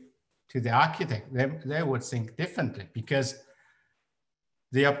the architect, they would think differently, because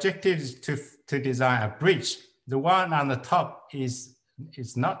the objective is to design a bridge. The one on the top is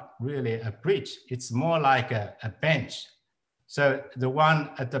not really a bridge. It's more like a bench. So the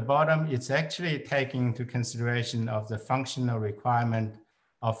one at the bottom, it's actually taking into consideration of the functional requirement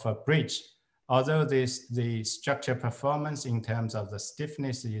of a bridge. Although the structure performance in terms of the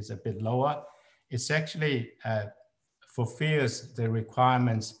stiffness is a bit lower, it's actually fulfills the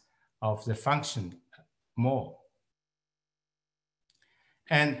requirements of the function more.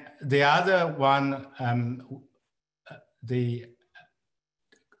 And the other one,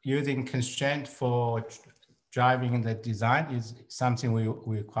 using constraint for driving the design is something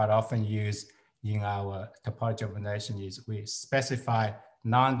we quite often use in our topology optimization. Is we specify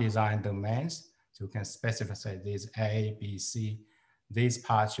non-design domains. So we can specify, say, these A, B, C. These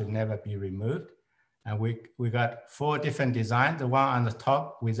parts should never be removed. And we got 4 different designs. The one on the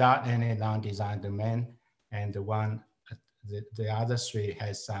top without any non-design domain, and the one, the other 3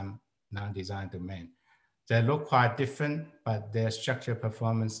 has some non-design domain. They look quite different, but their structure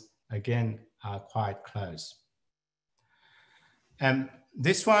performance, again, are quite close. And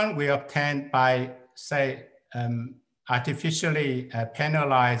this one we obtained by, say, artificially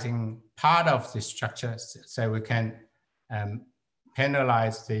penalizing part of the structure. So we can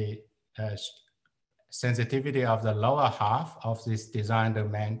penalize the sensitivity of the lower half of this design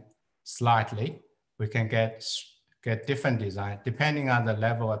domain slightly. We can get different design depending on the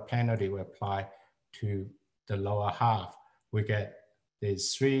level of penalty we apply to the lower half. We get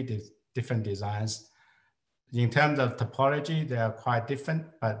these 3 different designs. In terms of topology, they are quite different,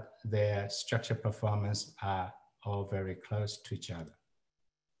 but their structure performance are all very close to each other.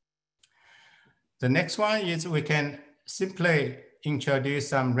 The next one is we can simply introduce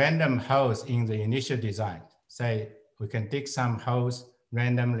some random holes in the initial design. Say we can dig some holes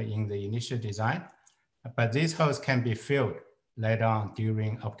randomly in the initial design, but these holes can be filled later on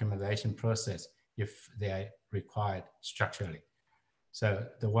during optimization process if they are required structurally. So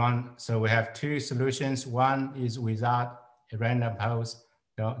we have two solutions. One is without a random holes.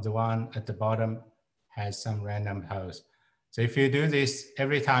 The one at the bottom has some random holes. So if you do this,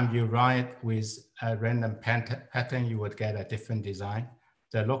 every time you run it with a random pattern, you would get a different design.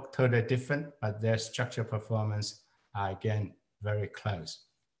 They look totally different, but their structure performance are again very close.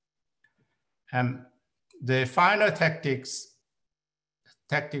 The final tactic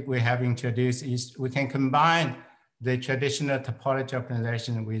we have introduced is we can combine the traditional topology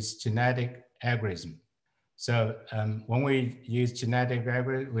optimization with genetic algorithm. So when we use genetic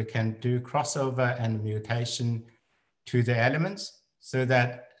algorithm, we can do crossover and mutation to the elements so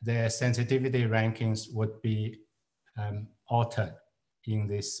that their sensitivity rankings would be altered in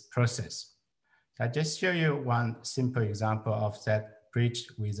this process. So I just show you one simple example of that bridge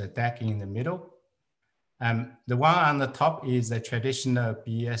with a deck in the middle. The one on the top is a traditional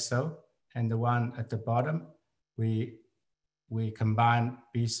BSO, and the one at the bottom, we combine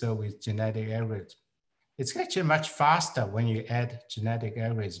BSO with genetic algorithm. It's actually much faster when you add genetic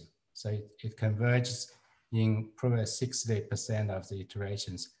algorithm. So it converges in probably 60% of the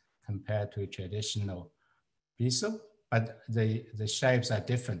iterations compared to traditional BSO, but the shapes are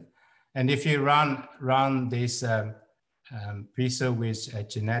different. And if you run this BSO with a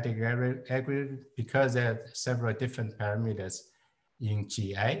genetic algorithm, because there are several different parameters in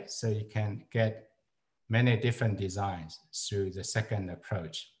GA, so you can get many different designs through the second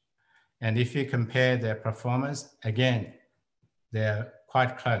approach. And if you compare their performance, again, they're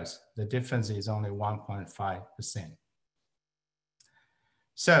quite close. The difference is only 1.5%.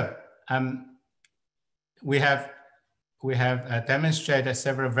 So we have demonstrated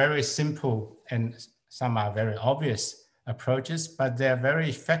several very simple and some are very obvious approaches, but they're very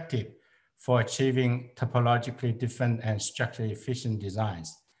effective for achieving topologically different and structurally efficient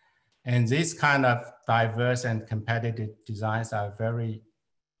designs. And these kind of diverse and competitive designs are very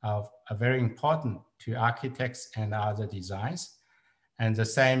important to architects and other designs. And the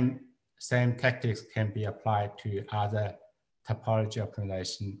same tactics can be applied to other topology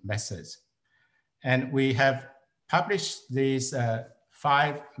optimization methods. And we have published these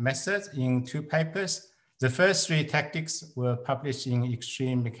 5 methods in 2 papers. The first 3 tactics were published in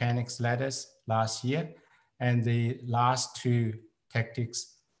Extreme Mechanics Letters last year. And the last 2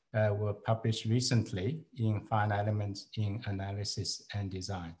 tactics were published recently in Fine Elements in Analysis and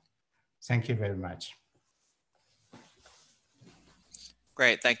Design. Thank you very much.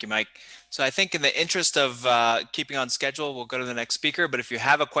 Great, thank you, Mike. So I think in the interest of keeping on schedule, we'll go to the next speaker. But if you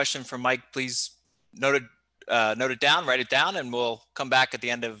have a question for Mike, please note it down, write it down, and we'll come back at the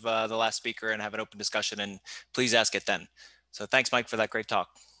end of the last speaker and have an open discussion. And please ask it then. So thanks, Mike, for that great talk.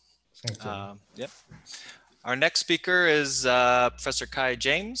 Thank you. Yep. Our next speaker is Professor Kai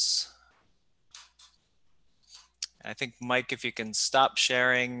James. I think, Mike, if you can stop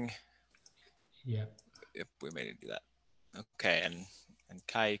sharing. Yeah. Yep, we may need to do that. Okay, and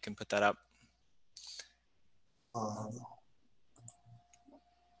Kai, you can put that up.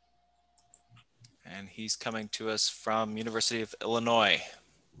 And he's coming to us from University of Illinois.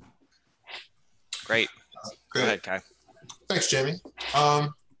 Great. Go ahead, Kai. Thanks, Jamie.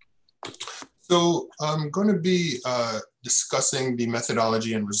 So I'm going to be discussing the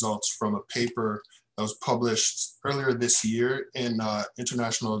methodology and results from a paper that was published earlier this year in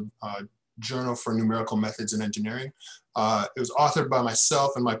International Journal for Numerical Methods in Engineering. It was authored by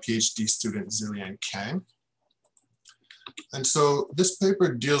myself and my PhD student, Ziliang Kang. And so this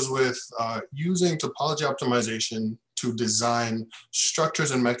paper deals with using topology optimization to design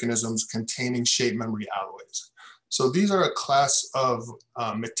structures and mechanisms containing shape memory alloys. So these are a class of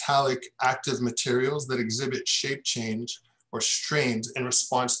metallic active materials that exhibit shape change or strains in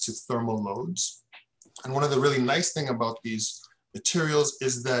response to thermal loads. And one of the really nice things about these materials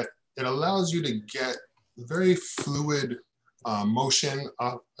is that it allows you to get very fluid motion,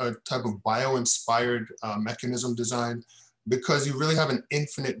 a type of bio-inspired mechanism design, because you really have an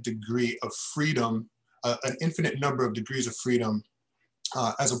infinite degree of freedom, an infinite number of degrees of freedom,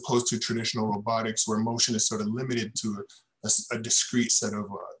 as opposed to traditional robotics where motion is sort of limited to a discrete set of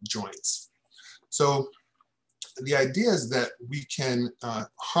joints. So the idea is that we can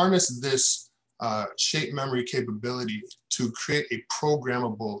harness this shape memory capability to create a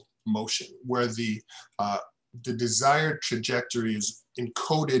programmable motion where the desired trajectory is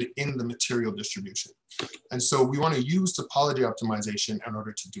encoded in the material distribution. And so we want to use topology optimization in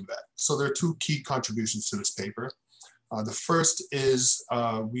order to do that. So there are 2 key contributions to this paper. The first is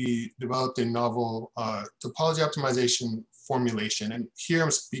we developed a novel topology optimization formulation. And here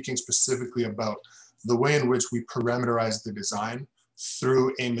I'm speaking specifically about the way in which we parameterize the design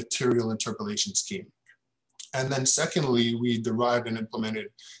through a material interpolation scheme. And then secondly, we derived and implemented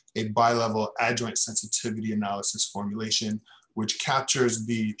a bilevel adjoint sensitivity analysis formulation, which captures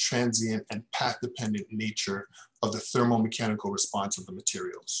the transient and path-dependent nature of the thermomechanical response of the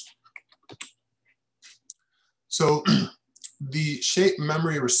materials. So the shape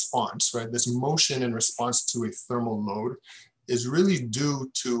memory response, right, this motion in response to a thermal load is really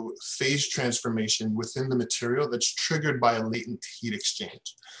due to phase transformation within the material that's triggered by a latent heat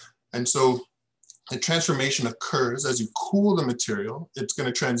exchange. And so the transformation occurs as you cool the material. It's going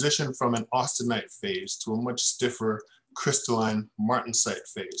to transition from an austenite phase to a much stiffer crystalline martensite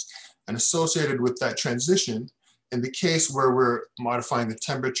phase. And associated with that transition, in the case where we're modifying the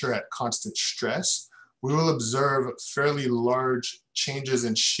temperature at constant stress, we will observe fairly large changes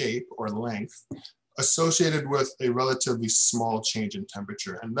in shape or length associated with a relatively small change in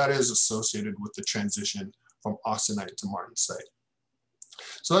temperature. And that is associated with the transition from austenite to martensite.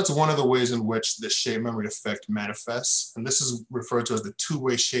 So that's one of the ways in which the shape memory effect manifests. And this is referred to as the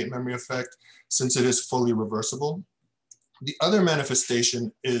two-way shape memory effect, since it is fully reversible. The other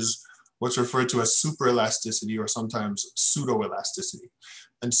manifestation is what's referred to as superelasticity, or sometimes pseudoelasticity.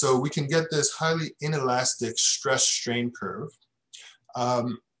 And so we can get this highly inelastic stress-strain curve.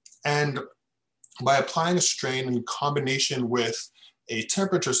 And by applying a strain in combination with a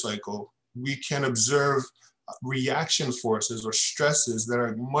temperature cycle, we can observe reaction forces or stresses that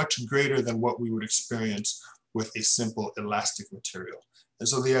are much greater than what we would experience with a simple elastic material. And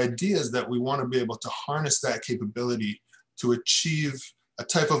so the idea is that we want to be able to harness that capability to achieve a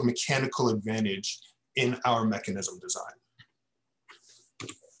type of mechanical advantage in our mechanism design.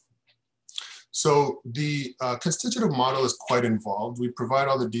 So the constitutive model is quite involved. We provide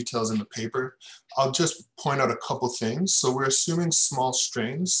all the details in the paper. I'll just point out a couple things. So we're assuming small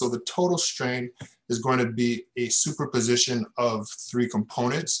strains. So the total strain is going to be a superposition of three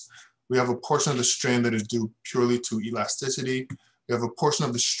components. We have a portion of the strain that is due purely to elasticity. We have a portion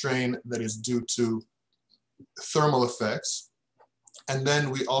of the strain that is due to thermal effects. And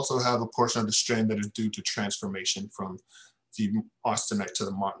then we also have a portion of the strain that is due to transformation from the austenite to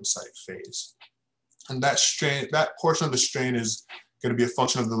the martensite phase. And that strain, that portion of the strain is going to be a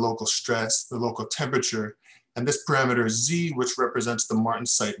function of the local stress, the local temperature, and this parameter is Z, which represents the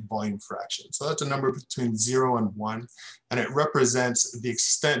martensite volume fraction. So that's a number between 0 and 1, and it represents the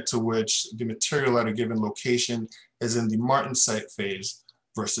extent to which the material at a given location is in the martensite phase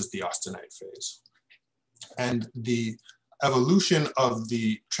versus the austenite phase. And the evolution of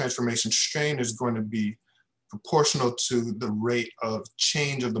the transformation strain is going to be proportional to the rate of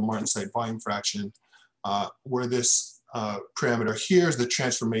change of the martensite volume fraction, where this parameter here is the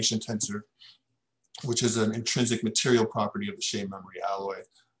transformation tensor, which is an intrinsic material property of the shape memory alloy,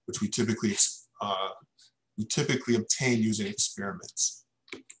 which we typically obtain using experiments.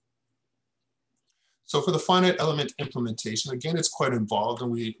 So for the finite element implementation, again, it's quite involved,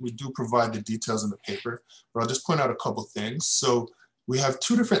 and we do provide the details in the paper, but I'll just point out a couple things. So we have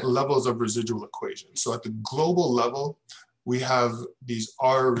two different levels of residual equations. So at the global level, we have these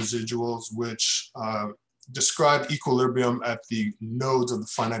R residuals, which describe equilibrium at the nodes of the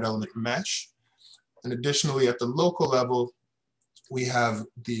finite element mesh. And additionally, at the local level, we have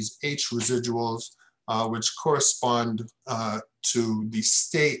these H residuals, which correspond to the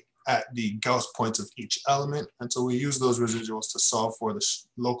state at the Gauss points of each element. And so we use those residuals to solve for the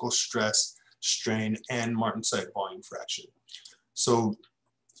local stress, strain, and martensite volume fraction. So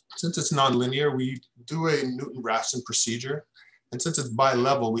since it's nonlinear, we do a Newton-Raphson procedure. And since it's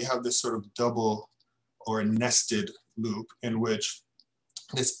bi-level, we have this sort of double or nested loop in which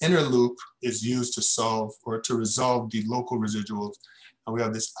this inner loop is used to solve or to resolve the local residuals. And we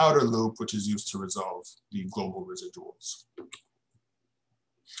have this outer loop, which is used to resolve the global residuals.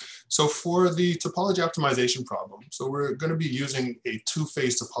 So for the topology optimization problem, so we're going to be using a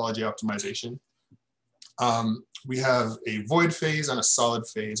two-phase topology optimization. We have a void phase and a solid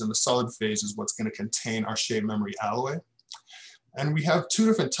phase, and the solid phase is what's going to contain our shape memory alloy. And we have two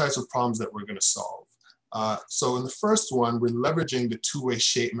different types of problems that we're going to solve. So in the first one, we're leveraging the two-way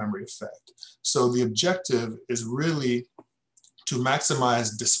shape memory effect. So the objective is really to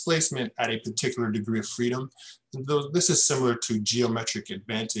maximize displacement at a particular degree of freedom. Though this is similar to geometric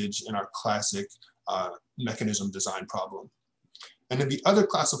advantage in our classic mechanism design problem. And in the other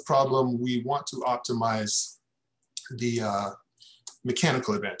class of problem, we want to optimize the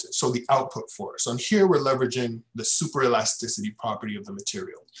mechanical advantage, so the output force. And here we're leveraging the superelasticity property of the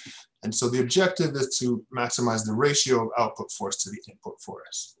material. And so the objective is to maximize the ratio of output force to the input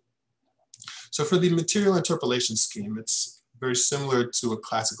force. So for the material interpolation scheme, it's very similar to a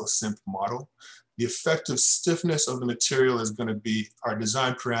classical SIMP model. The effective stiffness of the material is going to be our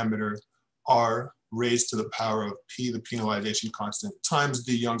design parameter R raised to the power of P, the penalization constant, times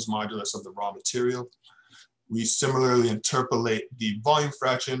the Young's modulus of the raw material. We similarly interpolate the volume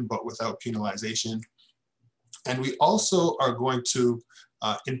fraction, but without penalization. And we also are going to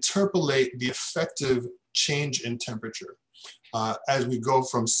interpolate the effective change in temperature. As we go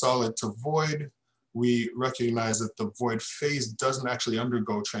from solid to void, we recognize that the void phase doesn't actually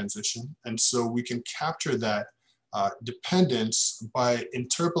undergo transition. And so we can capture that dependence by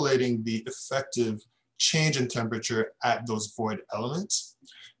interpolating the effective change in temperature at those void elements.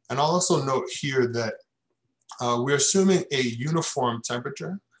 And I'll also note here that we're assuming a uniform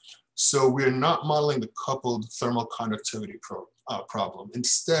temperature. So we're not modeling the coupled thermal conductivity problem.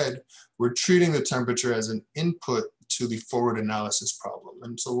 Instead, we're treating the temperature as an input to the forward analysis problem.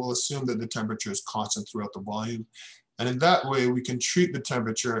 And so we'll assume that the temperature is constant throughout the volume. And in that way, we can treat the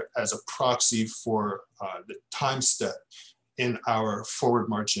temperature as a proxy for the time step in our forward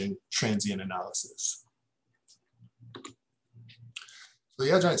marching transient analysis. So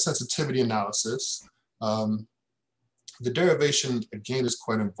the adjoint sensitivity analysis, the derivation, again, is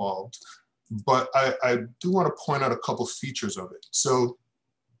quite involved, but I do want to point out a couple features of it. So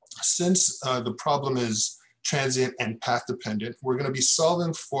since the problem is transient and path dependent, we're going to be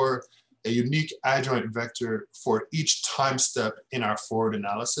solving for a unique adjoint vector for each time step in our forward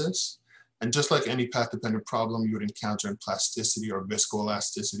analysis. And just like any path dependent problem you would encounter in plasticity or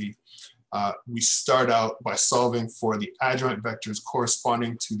viscoelasticity, we start out by solving for the adjoint vectors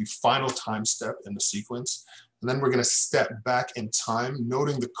corresponding to the final time step in the sequence. And then we're going to step back in time,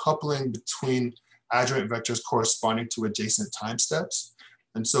 noting the coupling between adjoint vectors corresponding to adjacent time steps.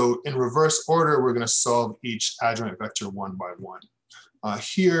 And so in reverse order, we're going to solve each adjoint vector one by one.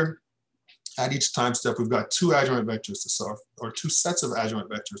 Here, at each time step, we've got two adjoint vectors to solve, or two sets of adjoint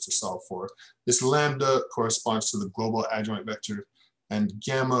vectors to solve for. This lambda corresponds to the global adjoint vector, and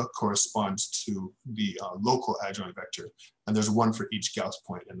gamma corresponds to the local adjoint vector. And there's one for each Gauss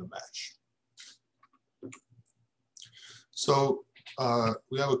point in the mesh. So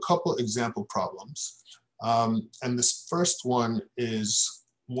we have a couple example problems. And this first one is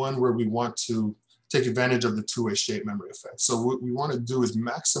one where we want to take advantage of the two-way shape memory effect. So what we want to do is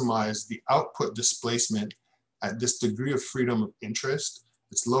maximize the output displacement at this degree of freedom of interest.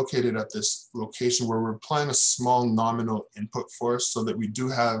 It's located at this location where we're applying a small nominal input force so that we do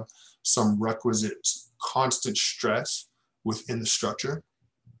have some requisite constant stress within the structure.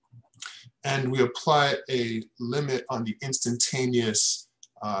 And we apply a limit on the instantaneous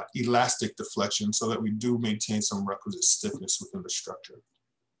elastic deflection so that we do maintain some requisite stiffness within the structure.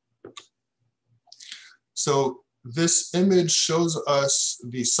 So this image shows us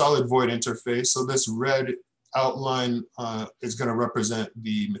the solid void interface. So this red outline is going to represent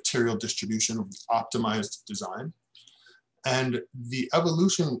the material distribution of the optimized design. And the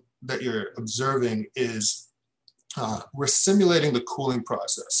evolution that you're observing is we're simulating the cooling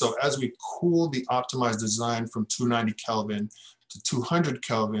process. So as we cool the optimized design from 290 Kelvin to 200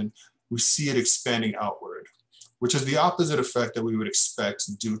 Kelvin, we see it expanding outward, which is the opposite effect that we would expect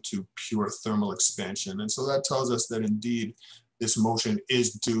due to pure thermal expansion. And so that tells us that indeed this motion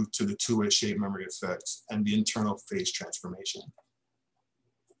is due to the two-way shape memory effect and the internal phase transformation.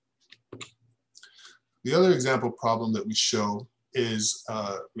 The other example problem that we show is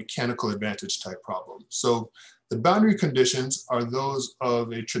a mechanical advantage type problem. So the boundary conditions are those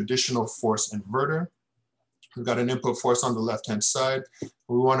of a traditional force inverter. We've got an input force on the left-hand side.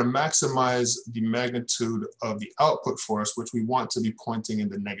 We want to maximize the magnitude of the output force, which we want to be pointing in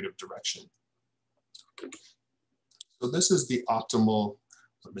the negative direction. So this is the optimal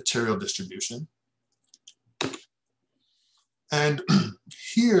material distribution. And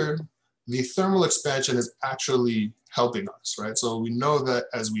here, the thermal expansion is actually helping us, right? So we know that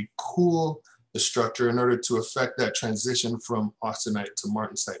as we cool the structure in order to affect that transition from austenite to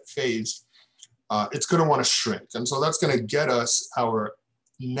martensite phase, it's going to want to shrink. And so that's going to get us our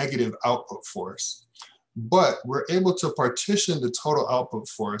negative output force. But we're able to partition the total output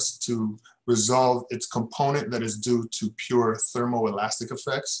force to resolve its component that is due to pure thermoelastic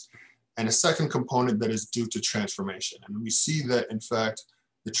effects and a second component that is due to transformation. And we see that, in fact,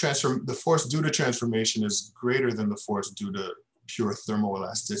 the force due to transformation is greater than the force due to pure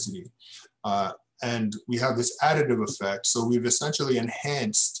thermoelasticity. And we have this additive effect. So we've essentially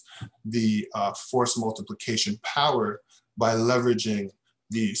enhanced the force multiplication power by leveraging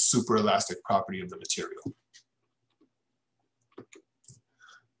the super-elastic property of the material.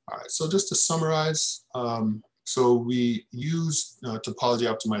 All right, so just to summarize, so we use topology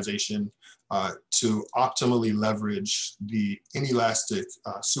optimization to optimally leverage the inelastic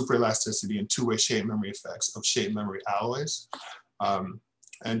superelasticity and two-way shape memory effects of shape memory alloys.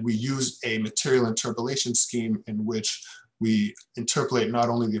 And we use a material interpolation scheme in which we interpolate not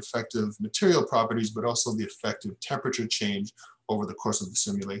only the effective material properties, but also the effective temperature change over the course of the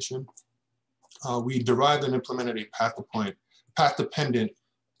simulation. We derived and implemented a path-dependent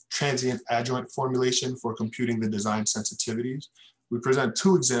transient adjoint formulation for computing the design sensitivities. We present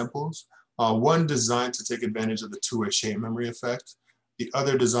two examples, one designed to take advantage of the two-way shape memory effect, the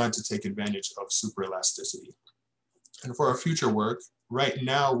other designed to take advantage of superelasticity. And for our future work, right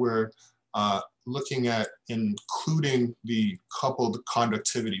now we're looking at including the coupled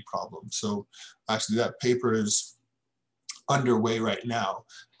conductivity problem. So actually that paper is underway right now.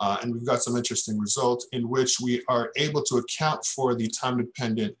 And we've got some interesting results in which we are able to account for the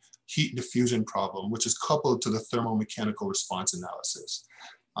time-dependent heat diffusion problem, which is coupled to the thermomechanical response analysis.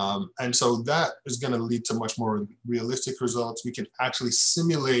 And so that is going to lead to much more realistic results. We can actually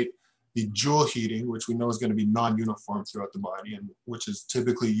simulate the Joule heating, which we know is going to be non-uniform throughout the body, and which is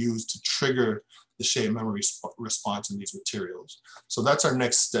typically used to trigger the shape memory response in these materials. So that's our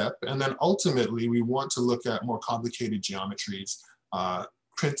next step. And then ultimately, we want to look at more complicated geometries,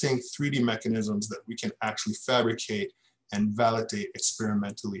 printing 3D mechanisms that we can actually fabricate and validate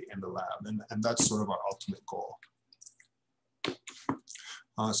experimentally in the lab. And that's sort of our ultimate goal.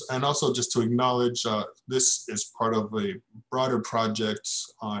 And also just to acknowledge, this is part of a broader project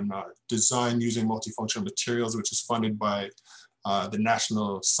on design using multifunctional materials, which is funded by the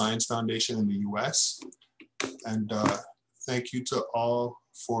National Science Foundation in the US. And thank you to all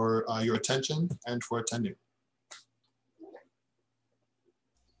for your attention and for attending.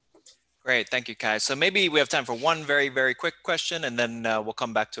 Great, thank you, Kai. So maybe we have time for one very, very quick question, and then we'll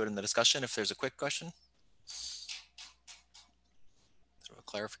come back to it in the discussion if there's a quick question. Sort of a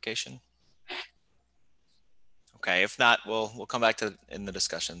clarification. Okay, if not, we'll come back to it in the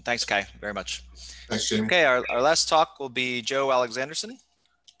discussion. Thanks, Kai, very much. Thanks, Jamie. Okay, our last talk will be Joe Alexanderson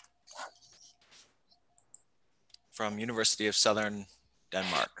from University of Southern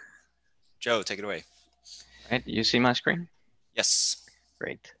Denmark. Joe, take it away. Right, you see my screen? Yes.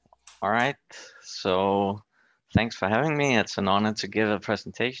 Great. All right, so thanks for having me. It's an honor to give a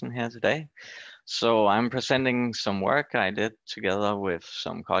presentation here today. So I'm presenting some work I did together with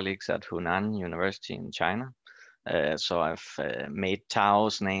some colleagues at Hunan University in China. So I've made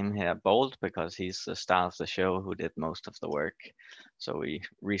Tao's name here bold because he's the star of the show who did most of the work. So we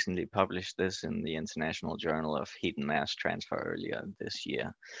recently published this in the International Journal of Heat and Mass Transfer earlier this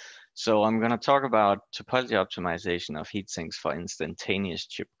year. So I'm going to talk about topology optimization of heat sinks for instantaneous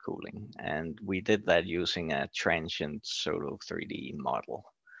chip cooling. And we did that using a transient solo 3D model.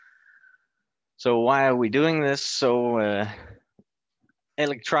 So why are we doing this? So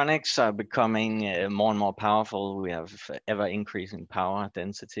electronics are becoming more and more powerful. We have ever increasing power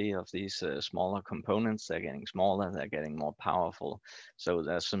density of these smaller components. They're getting smaller, they're getting more powerful. So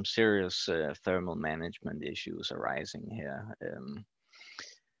there's some serious thermal management issues arising here.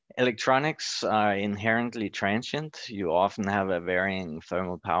 Electronics are inherently transient. You often have a varying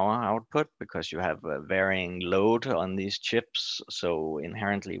thermal power output because you have a varying load on these chips. So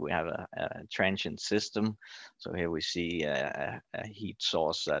inherently we have a transient system. So here we see a heat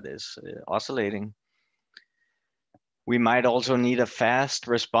source that is oscillating. We might also need a fast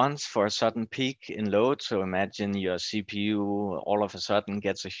response for a sudden peak in load. So imagine your CPU all of a sudden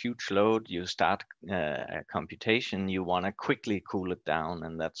gets a huge load. You start a computation, you want to quickly cool it down.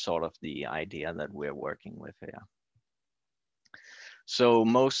 And that's sort of the idea that we're working with here. So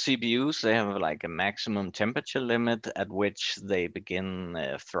most CPUs, they have like a maximum temperature limit at which they begin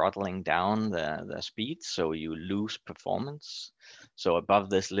throttling down the speed. So you lose performance. So above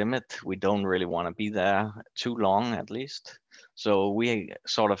this limit, we don't really want to be there too long at least. So we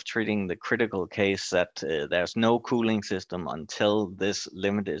sort of treating the critical case that there's no cooling system until this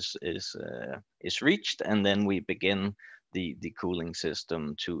limit is reached. And then we begin the cooling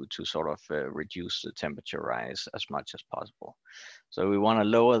system to sort of reduce the temperature rise as much as possible. So we want to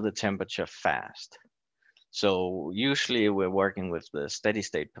lower the temperature fast. So usually we're working with the steady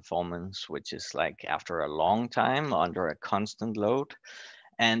state performance, which is like after a long time under a constant load.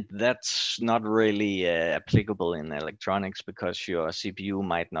 And that's not really applicable in electronics because your CPU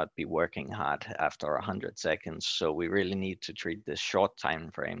might not be working hard after 100 seconds. So we really need to treat this short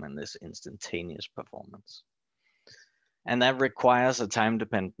time frame and this instantaneous performance. And that requires a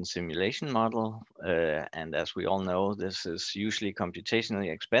time-dependent simulation model. And as we all know, this is usually computationally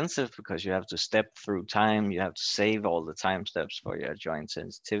expensive because you have to step through time. You have to save all the time steps for your joint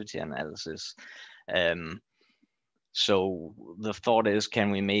sensitivity analysis. So the thought is, can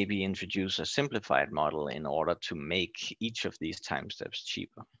we maybe introduce a simplified model in order to make each of these time steps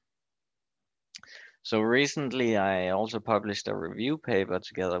cheaper? So recently, I also published a review paper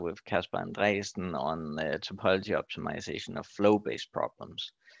together with Kasper Andresen on topology optimization of flow-based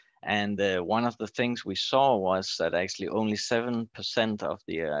problems. And one of the things we saw was that actually only 7% of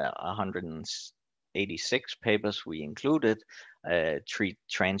the 186 papers we included treat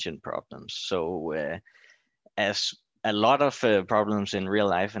transient problems. So as a lot of problems in real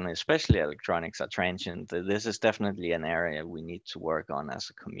life, and especially electronics, are transient, this is definitely an area we need to work on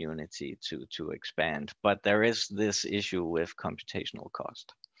as a community to expand. But there is this issue with computational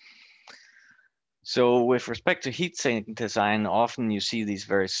cost. So with respect to heatsink design, often you see these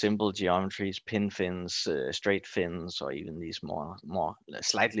very simple geometries, pin fins, straight fins, or even these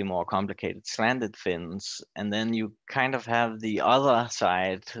slightly more complicated slanted fins. And then you kind of have the other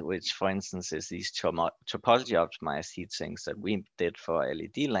side, which for instance is these topology optimized heatsinks that we did for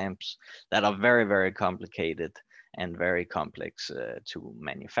LED lamps that are very, very complicated and very complex to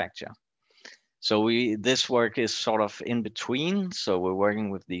manufacture. So this work is sort of in between. So we're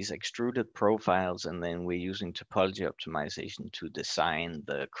working with these extruded profiles, and then we're using topology optimization to design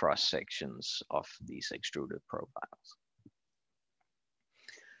the cross sections of these extruded profiles.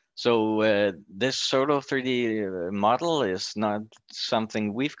 So this sort of 3D model is not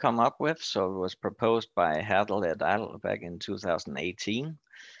something we've come up with. So it was proposed by Hertel et al. Back in 2018.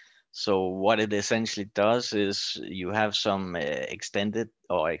 So what it essentially does is you have some extended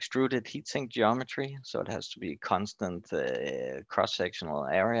or extruded heatsink geometry. So it has to be constant cross-sectional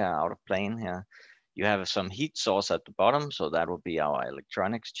area out of plane here. You have some heat source at the bottom. So that will be our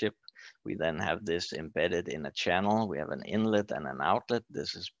electronics chip. We then have this embedded in a channel. We have an inlet and an outlet.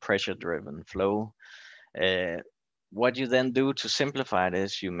 This is pressure-driven flow. What you then do to simplify it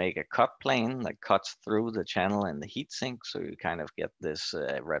is you make a cut plane that cuts through the channel and the heatsink. So you kind of get this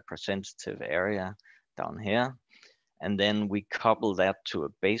representative area down here. And then we couple that to a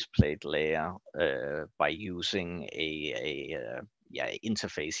base plate layer by using a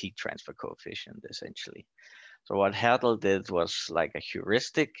interface heat transfer coefficient, essentially. So what Hertel did was like a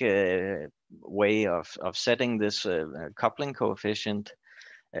heuristic way of setting this coupling coefficient.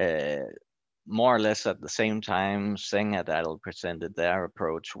 More or less at the same time, Zeng et al. Presented their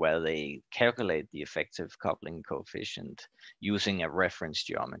approach where they calculate the effective coupling coefficient using a reference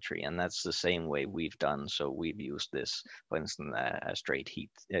geometry. And that's the same way we've done. So we've used this, for instance, a straight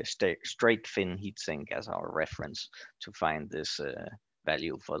fin heatsink as our reference to find this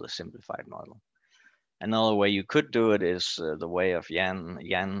value for the simplified model. Another way you could do it is the way of Jan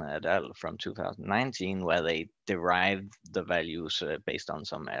et al. From 2019, where they derived the values based on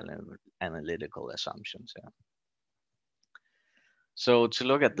some analytical assumptions. Yeah. So to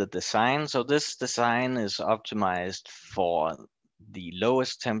look at the design, so this design is optimized for the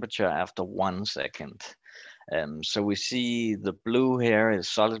lowest temperature after 1 second. So we see the blue here is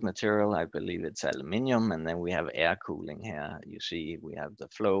solid material. I believe it's aluminium. And then we have air cooling here. You see we have the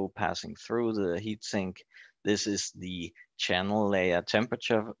flow passing through the heatsink. This is the channel layer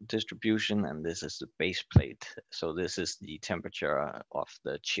temperature distribution, and this is the base plate. So this is the temperature of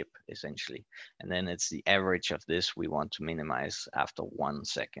the chip, essentially. And then it's the average of this we want to minimize after 1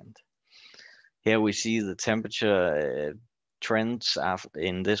 second. Here we see the temperature trends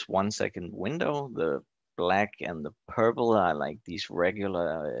in this 1 second window. The black and the purple are like these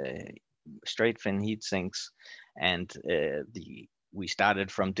regular straight fin heat sinks, and we started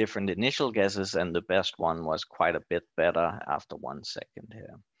from different initial guesses, and the best one was quite a bit better after 1 second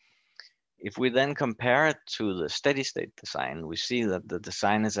here. If we then compare it to the steady state design, we see that the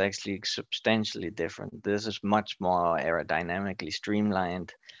design is actually substantially different. This is much more aerodynamically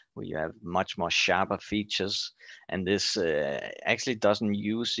streamlined, where you have much more sharper features. And this actually doesn't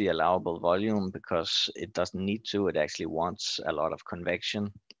use the allowable volume because it doesn't need to. It actually wants a lot of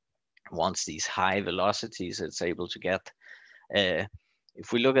convection. Wants these high velocities it's able to get.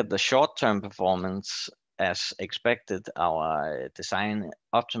 If we look at the short-term performance, as expected, our design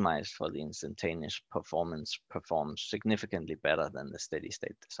optimized for the instantaneous performance performs significantly better than the steady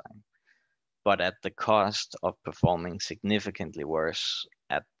state design, but at the cost of performing significantly worse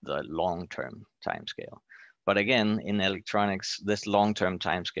at the long-term timescale. But again, in electronics, this long-term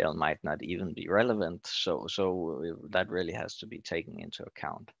timescale might not even be relevant. So that really has to be taken into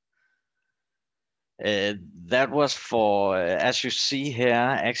account. That was for, as you see here,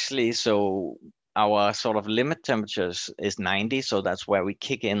 actually, so our sort of limit temperatures is 90, so that's where we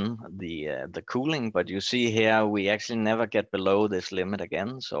kick in the cooling. But you see here, we actually never get below this limit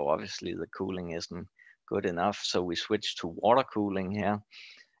again. So obviously the cooling isn't good enough. So we switch to water cooling here.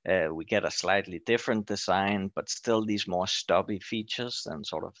 We get a slightly different design, but still these more stubby features and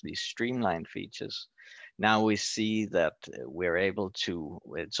sort of these streamlined features. Now we see that we're able to,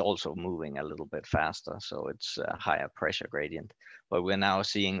 it's also moving a little bit faster, so it's a higher pressure gradient. But we're now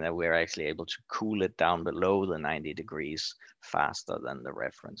seeing that we're actually able to cool it down below the 90 degrees faster than the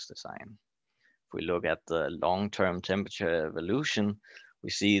reference design. If we look at the long-term temperature evolution, we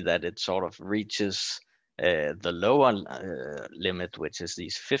see that it sort of reaches the lower limit, which is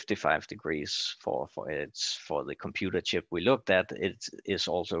these 55 degrees for the computer chip we looked at. It is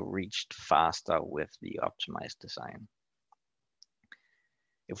also reached faster with the optimized design.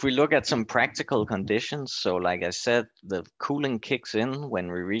 If we look at some practical conditions, so like I said, the cooling kicks in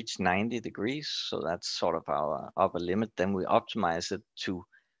when we reach 90 degrees. So that's sort of our upper limit. Then we optimize it to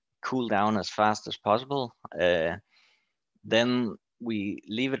cool down as fast as possible. Then we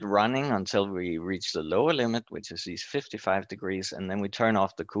leave it running until we reach the lower limit, which is these 55 degrees. And then we turn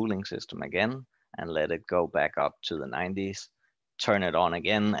off the cooling system again and let it go back up to the 90s, turn it on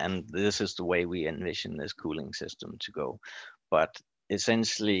again. And this is the way we envision this cooling system to go. But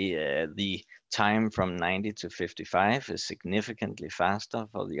essentially, the time from 90 to 55 is significantly faster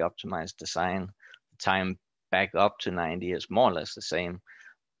for the optimized design. The time back up to 90 is more or less the same.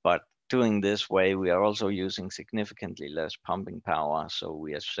 But doing this way, we are also using significantly less pumping power. So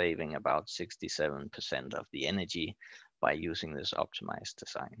we are saving about 67% of the energy by using this optimized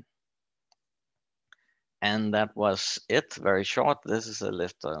design. And that was it, very short. This is a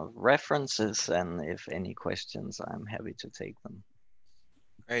list of references, and if any questions, I'm happy to take them.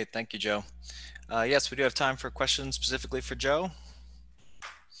 Great, thank you, Joe. Yes, we do have time for questions specifically for Joe.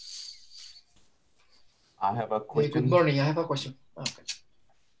 I have a question. Good morning, I have a question. Okay.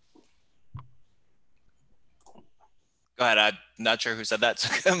 Go ahead, I'm not sure who said that,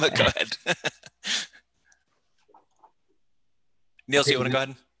 but go ahead. Niels, okay, you want to go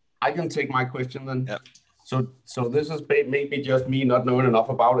ahead? I can take my question then. Yep. So this is maybe just me not knowing enough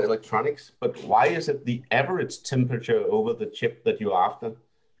about electronics, but why is it the average temperature over the chip that you're after?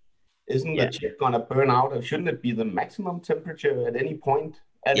 Isn't the chip going to burn out, or shouldn't it be the maximum temperature at any point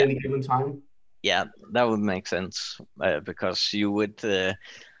at any given time? Yeah, that would make sense because you would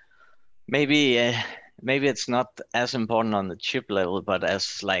maybe it's not as important on the chip level, but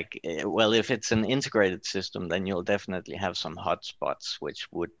as like, well, if it's an integrated system, then you'll definitely have some hotspots,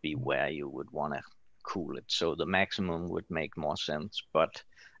 which would be where you would want to cool it. So the maximum would make more sense. But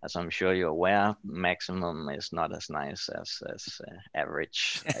as I'm sure you're aware, maximum is not as nice as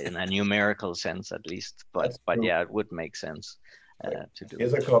average in a numerical sense, at least. But yeah, it would make sense to do.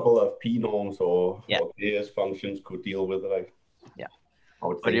 Here's a couple of P norms or PS functions could deal with it. Yeah.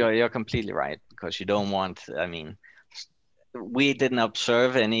 But you're completely right, because you don't want, I mean, we didn't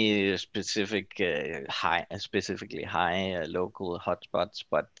observe any specifically high local hotspots,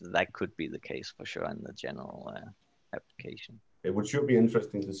 but that could be the case for sure in the general application. It would sure be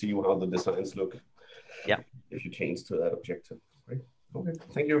interesting to see how the designs look. Yeah. If you change to that objective. Right. Okay.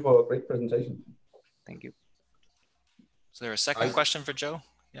 Thank you for a great presentation. Thank you. Is there a second question for Joe?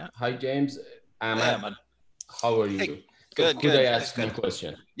 Yeah. Hi, James. How are you? Hey. Good. Could I ask you a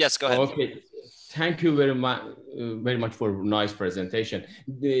question? Yes, go ahead. Okay. Thank you very much for a nice presentation.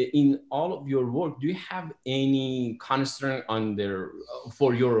 In all of your work, do you have any constraint on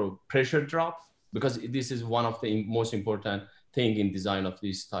for your pressure drop? Because this is one of the most important thing in design of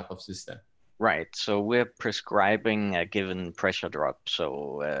this type of system. Right. So we're prescribing a given pressure drop.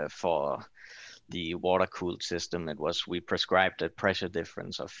 So for the water-cooled system, we prescribed a pressure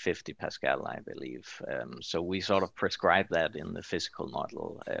difference of 50 Pascal, I believe. So we sort of prescribe that in the physical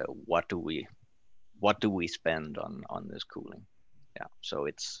model. What do we spend on this cooling? Yeah, so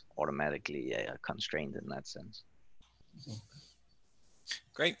it's automatically constrained in that sense.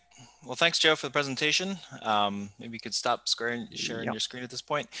 Great. Well, thanks, Joe, for the presentation. Maybe you could stop sharing your screen at this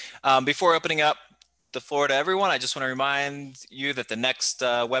point. Before opening up the floor to everyone, I just want to remind you that the next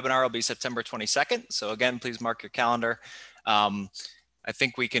webinar will be September 22nd. So again, please mark your calendar. I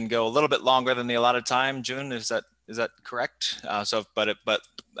think we can go a little bit longer than the allotted time. June, is that correct? Of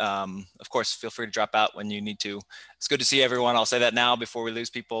course, feel free to drop out when you need to. It's good to see everyone. I'll say that now before we lose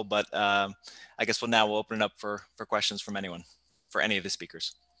people, but I guess we'll open it up for questions from anyone, for any of the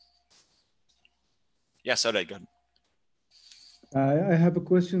speakers. Yes, Oded, go ahead. I have a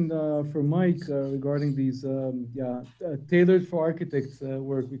question for Mike regarding these, tailored for architects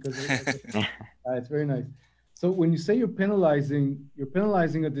work, because it's very nice. So when you say you're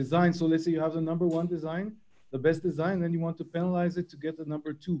penalizing a design. So let's say you have the #1 design, the best design, then you want to penalize it to get the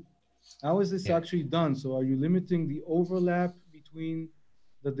 #2. How is this actually done? So are you limiting the overlap between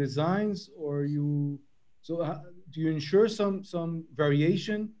the designs, or do you ensure some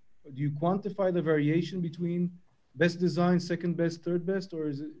variation? Or do you quantify the variation between best design, second best, third best, or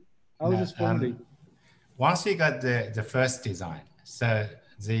is it, how is this formulated? Once you got the first design, so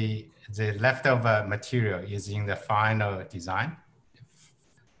the leftover material is in the final design.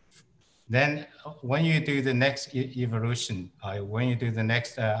 Then when you do the next evolution, or when you do the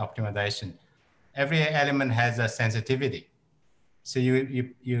next optimization, every element has a sensitivity. So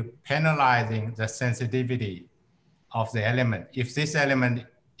you're penalizing the sensitivity of the element if this element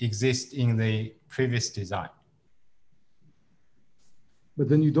exists in the previous design. But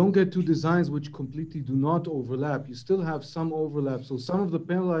then you don't get two designs which completely do not overlap. You still have some overlap. So some of the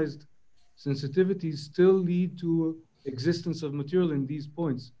penalized sensitivities still lead to existence of material in these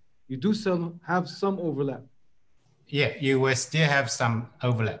points. You do have some overlap. Yeah, you will still have some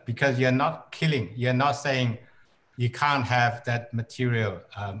overlap because you're not killing. You're not saying you can't have that material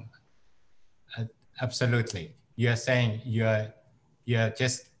absolutely. You're saying you're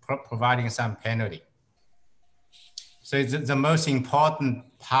just providing some penalty. So the most important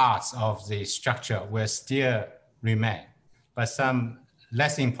parts of the structure will still remain, but some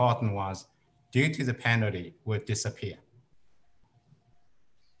less important ones, due to the penalty, will disappear.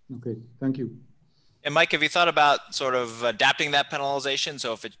 Okay, thank you. And Mike, have you thought about sort of adapting that penalization?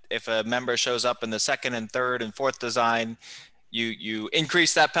 So if a member shows up in the second and third and fourth design, you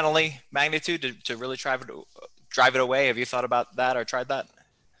increase that penalty magnitude to really drive it away? Have you thought about that or tried that?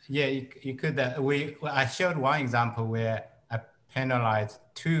 Yeah, you could. I showed one example where I penalized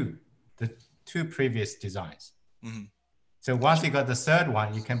the two previous designs. Mm-hmm. So once you got the third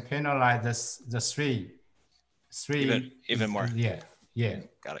one, you can penalize the three. Even more. Yeah.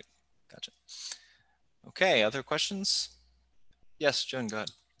 Got it. Gotcha. Okay, other questions? Yes, John, go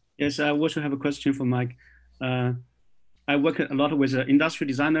ahead. Yes, I also have a question for Mike. I work a lot with industry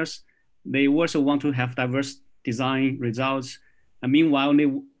designers. They also want to have diverse design results. And meanwhile,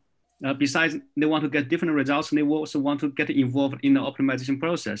 besides they want to get different results, they also want to get involved in the optimization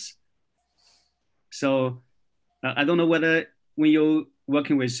process. So I don't know whether when you're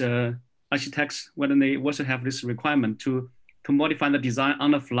working with architects, whether they also have this requirement to modify the design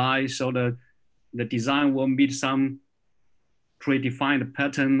on the fly, so the design will meet some predefined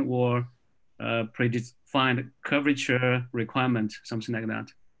pattern or predefined curvature requirement, something like that.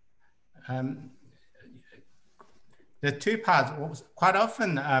 The two parts, quite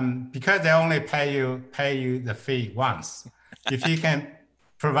often, because they only pay you the fee once. If you can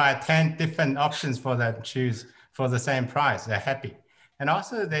provide 10 different options for them to choose for the same price, they're happy. And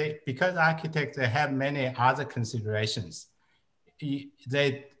also because architects, they have many other considerations.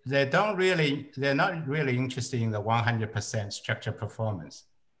 They're not really interested in the 100% structure performance.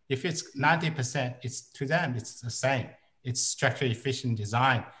 If it's 90%, to them, it's the same. It's structure efficient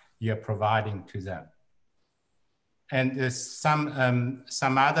design you're providing to them. And there's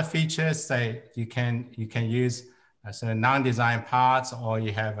some other features that you can use so non-design parts, or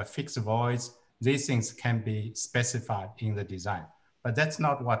you have a fixed voids. These things can be specified in the design, but that's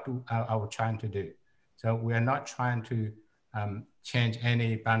not what I was trying to do. So we are not trying to change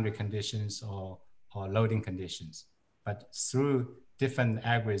any boundary conditions or loading conditions, but through different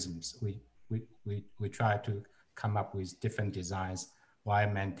algorithms, we try to come up with different designs while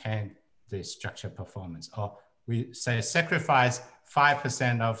maintain the structure performance. Or we say sacrifice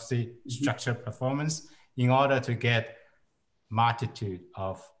 5% of the structure performance in order to get multitude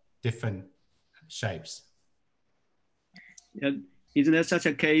of different shapes. Isn't there such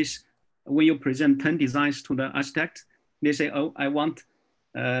a case when you present 10 designs to the architect, they say, oh, I want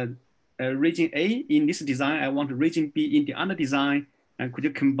region A in this design, I want region B in the other design, and could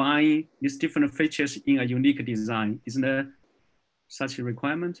you combine these different features in a unique design? Isn't there such a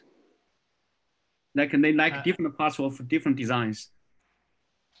requirement? Like they like different parts of different designs.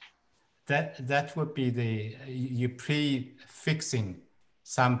 That would be you prefixing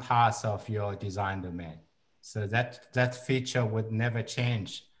some parts of your design domain. So that feature would never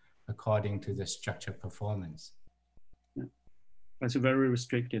change according to the structure performance. Yeah. That's very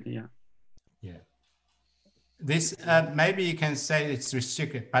restricted, yeah. Yeah. This, maybe you can say it's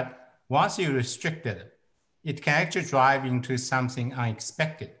restricted, but once you restrict it, it can actually drive into something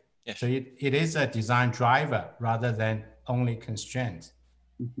unexpected. Yes. So it is a design driver rather than only constraints.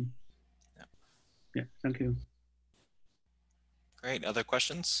 Mm-hmm. Yeah, thank you. Great, other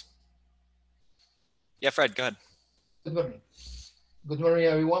questions? Yeah, Fred, go ahead. Good morning,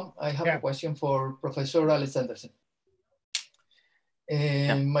 everyone. I have a question for Professor Alexanderson.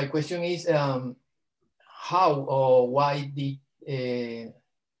 My question is, how or why did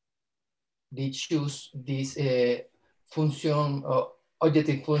they choose this function,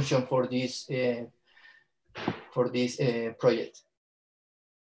 objective function for this project?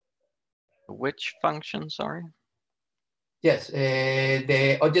 Which function, sorry? Yes,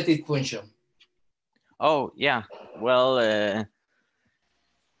 the objective function. Oh, yeah. Well,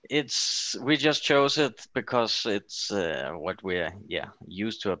 we just chose it because it's what we're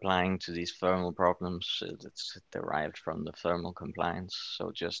used to applying to these thermal problems. It's derived from the thermal compliance.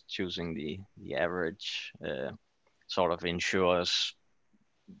 So just choosing the average sort of ensures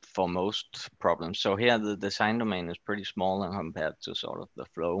for most problems. So here the design domain is pretty small and compared to sort of the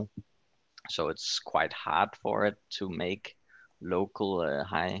flow. So it's quite hard for it to make local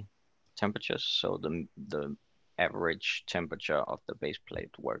high temperatures. So the average temperature of the base plate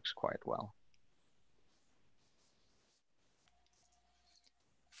works quite well.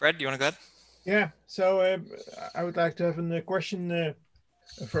 Fred, do you want to go ahead? Yeah, so I would like to have a question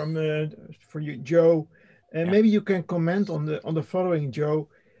for you, Joe. Maybe you can comment on the following, Joe.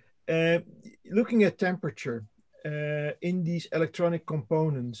 Looking at temperature in these electronic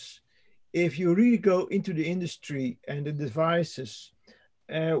components, if you really go into the industry and the devices,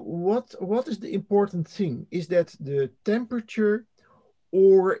 what is the important thing? Is that the temperature,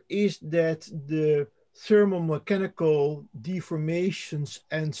 or is that the thermomechanical deformations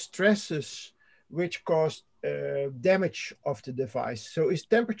and stresses which cause damage of the device? So is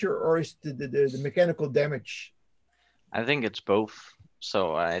temperature, or is the mechanical damage? I think it's both.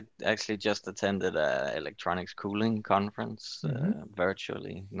 So I actually just attended an electronics cooling conference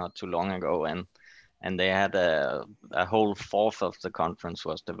virtually not too long ago, and they had a whole fourth of the conference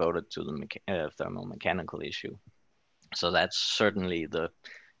was devoted to the thermomechanical issue. So that's certainly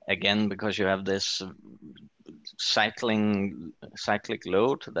again, because you have this cyclic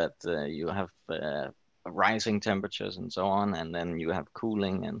load that you have rising temperatures and so on, and then you have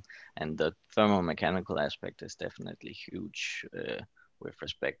cooling, and the thermomechanical aspect is definitely huge with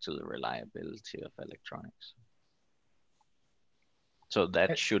respect to the reliability of electronics. So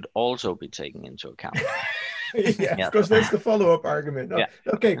that should also be taken into account. Yeah, of course, that's the follow-up argument. Yeah.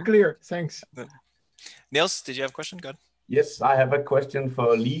 Okay, clear, thanks. Niels, did you have a question? Go ahead. Yes, I have a question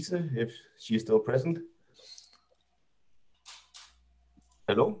for Lise, if she's still present.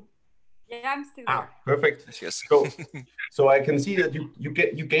 Hello? Yeah, I'm still there. Perfect. Yes. So I can see that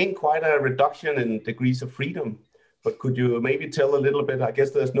you gain quite a reduction in degrees of freedom, but could you maybe tell a little bit? I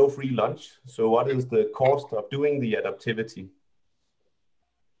guess there's no free lunch. So what is the cost of doing the adaptivity?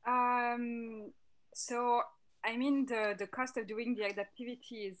 So I mean, the cost of doing the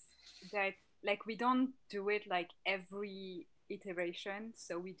adaptivity is that, like, we don't do it like every iteration.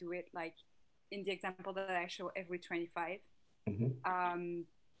 So we do it like in the example that I show every 25.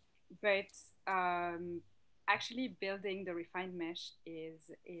 Actually building the refined mesh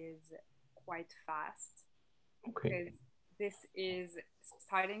is quite fast. Okay. Because this is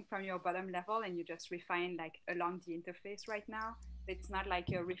starting from your bottom level and you just refine like along the interface right now. It's not like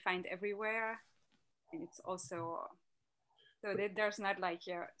you're refined everywhere. And it's also, so there's not like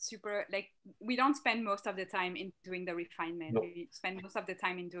a super, like, we don't spend most of the time in doing the refinement. No. We spend most of the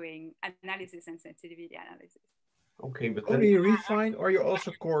time in doing analysis and sensitivity analysis. Okay, but then... Only refine, or you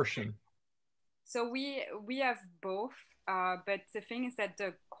also coarsen? So we have both, but the thing is that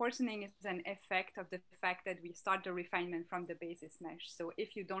the coarsening is an effect of the fact that we start the refinement from the basis mesh. So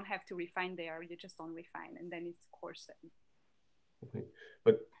if you don't have to refine there, you just don't refine, and then it's coarsened. Okay,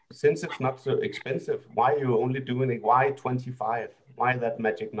 but since it's not so expensive, why are you only doing it? Why 25? Why that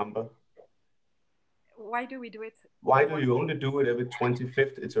magic number? Why do we do it? Why do you only do it every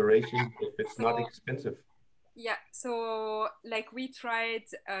 25th iteration if it's not expensive? Yeah, so like we tried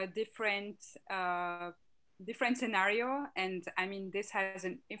a different scenario, and I mean, this has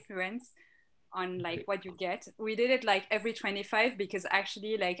an influence on like what you get. We did it like every 25 because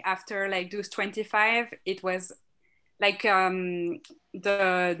actually like after like those 25, it was like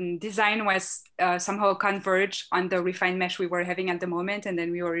the design was somehow converged on the refined mesh we were having at the moment, and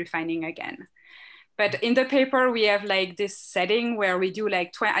then we were refining again. But in the paper, we have like this setting where we do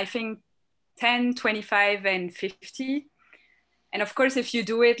like, I think 10, 25, and 50. And of course, if you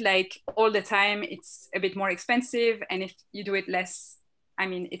do it like all the time, it's a bit more expensive. And if you do it less, I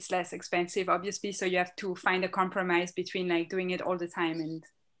mean, it's less expensive, obviously. So you have to find a compromise between like doing it all the time and.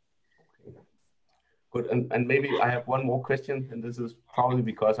 Good, and maybe I have one more question, and this is probably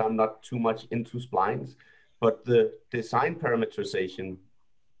because I'm not too much into splines, but the design parameterization,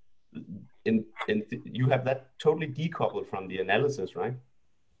 you have that totally decoupled from the analysis, right?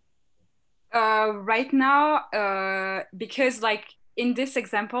 Right now, because like in this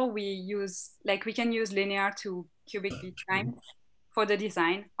example, we can use linear to cubic B-splines for the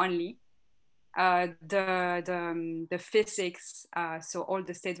design only. The physics, so all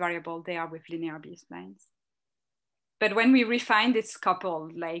the state variable, they are with linear B-splines. But when we refine, it's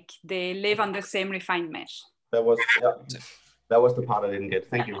coupled, like they live on the same refined mesh. That was the part I didn't get.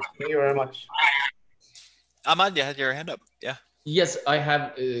 Thank you. Thank you very much. Ahmad, you had your hand up. Yeah. Yes, I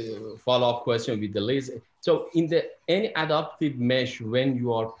have a follow-up question with the Lise. So in any adaptive mesh, when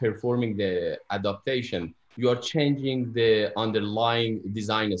you are performing the adaptation, you are changing the underlying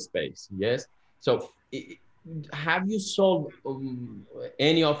design space, yes? So have you solved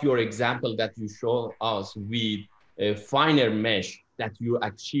any of your example that you show us with a finer mesh that you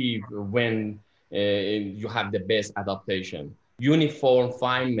achieve when you have the best adaptation? Uniform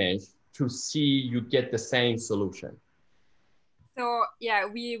fine mesh to see you get the same solution. So yeah,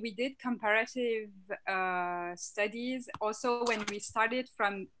 we did comparative studies also when we started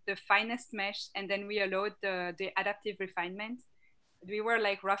from the finest mesh and then we allowed the adaptive refinement. We were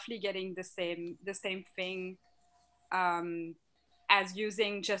like roughly getting the same thing as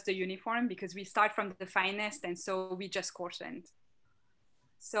using just the uniform, because we start from the finest and so we just coarsened.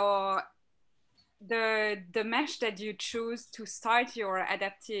 So the mesh that you choose to start your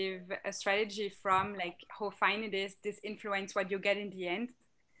adaptive strategy from, like how fine it is, this influence what you get in the end.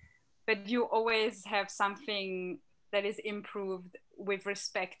 But you always have something that is improved with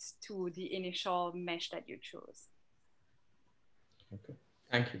respect to the initial mesh that you choose. Okay,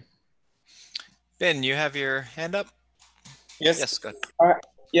 thank you. Ben, you have your hand up? Yes. Yes, go ahead.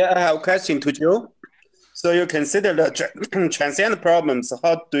 Yeah, I have a question to you. So you consider the transient problems.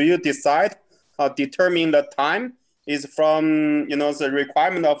 How do you decide? How determine the time is from the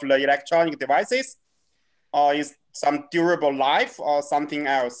requirement of the electronic devices, or is some durable life or something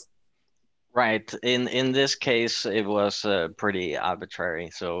else? Right. In this case, it was pretty arbitrary.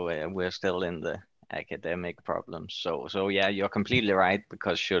 So we're still in the academic problems. So yeah, you're completely right,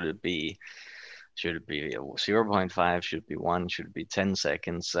 because should it be 0.5, should it be 1, should it be 10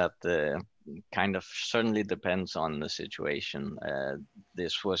 seconds? That kind of certainly depends on the situation.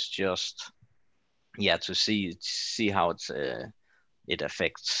 This was just, yeah, to see how it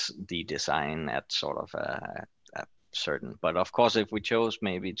affects the design at sort of a certain. But of course, if we chose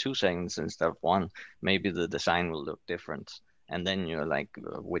maybe 2 seconds instead of 1, maybe the design will look different. And then you're like,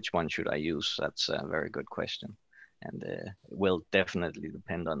 which one should I use? That's a very good question. And it will definitely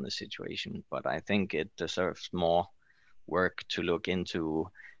depend on the situation. But I think it deserves more work to look into.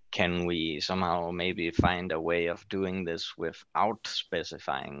 Can we somehow maybe find a way of doing this without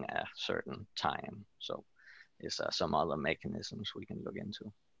specifying a certain time? So is there some other mechanisms we can look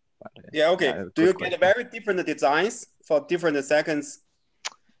into? But, yeah, okay. Yeah, do you question. get very different designs for different seconds?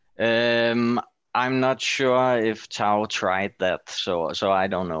 I'm not sure if Tao tried that, so I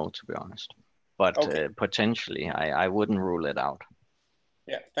don't know, to be honest. But okay. Potentially, I wouldn't rule it out.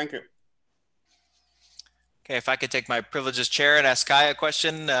 Yeah, thank you. Okay, if I could take my privilege as chair and ask Kai a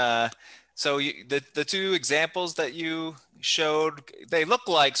question. So the 2 examples that you showed, they look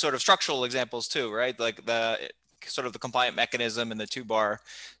like sort of structural examples too, right? Like the sort of the compliant mechanism and the 2-bar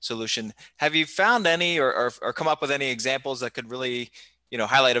solution. Have you found any or come up with any examples that could really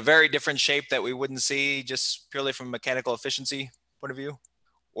highlight a very different shape that we wouldn't see just purely from a mechanical efficiency point of view,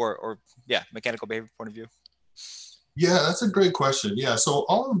 or yeah, mechanical behavior point of view? Yeah, that's a great question. Yeah, so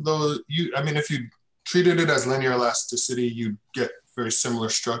all of those, if you treated it as linear elasticity, you'd get very similar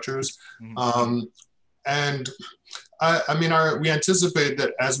structures. Mm-hmm. And we anticipate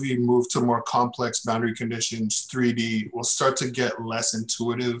that as we move to more complex boundary conditions, 3D, we'll start to get less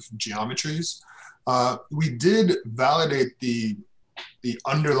intuitive geometries. We did validate the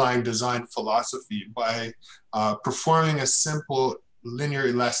underlying design philosophy by performing a simple linear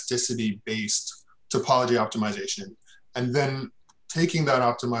elasticity based topology optimization, and then taking that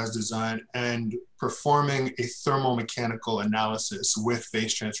optimized design and performing a thermomechanical analysis with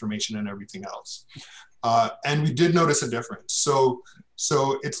phase transformation and everything else. And we did notice a difference. So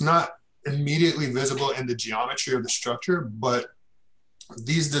it's not immediately visible in the geometry of the structure, but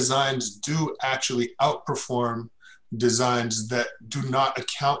these designs do actually outperform designs that do not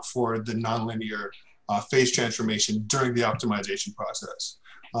account for the nonlinear phase transformation during the optimization process.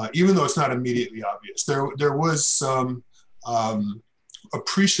 Even though it's not immediately obvious, there was some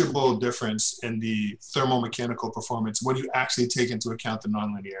appreciable difference in the thermomechanical performance when you actually take into account the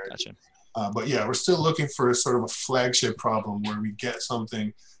nonlinearity. Gotcha. But yeah, we're still looking for sort of a flagship problem where we get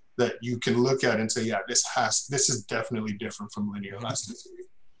something that you can look at and say, yeah, this is definitely different from linear elasticity.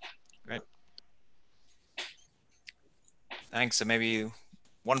 Thanks. And maybe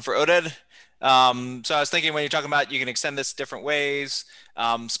one for Oded. So I was thinking when you're talking about you can extend this different ways,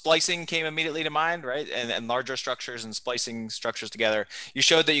 splicing came immediately to mind, right? And larger structures and splicing structures together. You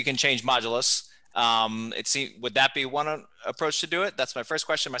showed that you can change modulus. Would that be one approach to do it? That's my first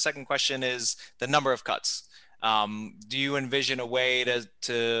question. My second question is the number of cuts. Do you envision a way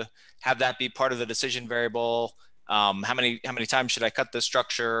to have that be part of the decision variable? How many times should I cut this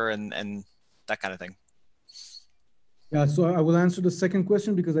structure and that kind of thing? Yeah, so I will answer the second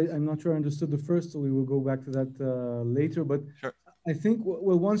question because I'm not sure I understood the first, so we will go back to that later. But sure. I think,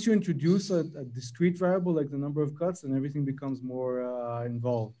 well, once you introduce a discrete variable like the number of cuts, then everything becomes more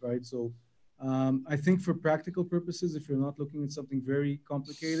involved, right? So I think for practical purposes, if you're not looking at something very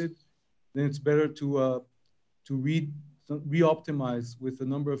complicated, then it's better to re-optimize with the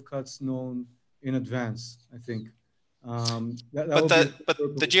number of cuts known in advance, I think. But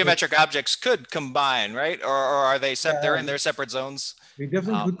the geometric objects could combine, right? Or are they they're in their separate zones? They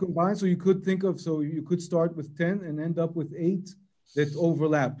definitely could combine. So you could think of, so you could start with 10 and end up with 8 that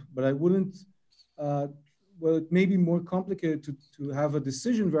overlap. But I wouldn't, well, it may be more complicated to have a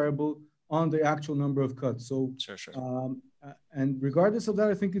decision variable on the actual number of cuts. So, sure. And regardless of that,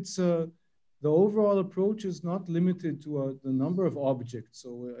 I think it's, the overall approach is not limited to the number of objects.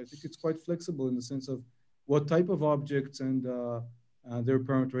 So I think it's quite flexible in the sense of what type of objects and their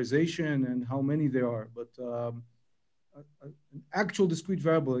parameterization and how many there are. But an actual discrete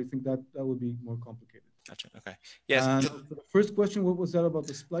variable, I think that would be more complicated. Gotcha. Okay. Yes. The first question, what was that about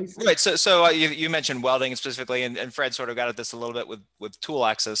the splicing? Right. So you mentioned welding specifically, and Fred sort of got at this a little bit with tool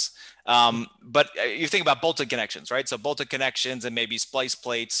axis. But you think about bolted connections, right? So bolted connections and maybe splice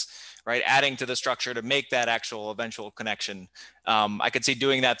plates, right? Adding to the structure to make that actual eventual connection. I could see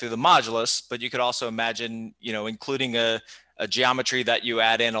doing that through the modulus, but you could also imagine, including a geometry that you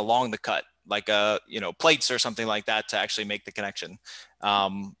add in along the cut, like plates or something like that to actually make the connection.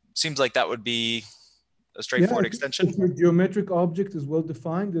 Seems like that would be a straightforward extension. If your geometric object is well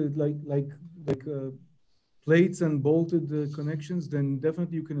defined, like plates and bolted connections, then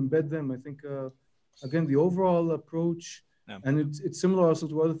definitely you can embed them. I think again, the overall approach, and it's similar also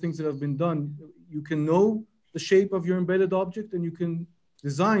to other things that have been done. You can know the shape of your embedded object, and you can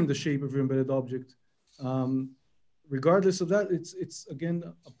design the shape of your embedded object. Regardless of that, it's again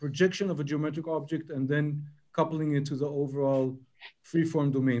a projection of a geometric object and then coupling it to the overall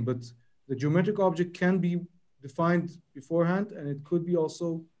freeform domain. But the geometric object can be defined beforehand, and it could be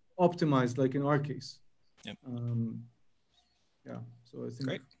also optimized, like in our case. Yep. Yeah. So I think.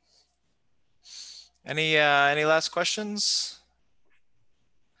 Great. Any last questions?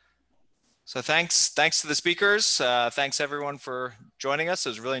 So thanks to the speakers. Thanks everyone for joining us. It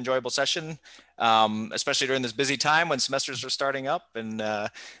was a really enjoyable session, especially during this busy time when semesters are starting up.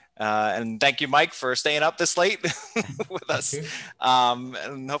 And thank you, Mike, for staying up this late with us.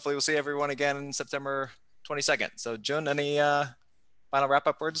 And hopefully we'll see everyone again on September 22nd. So Jun, any final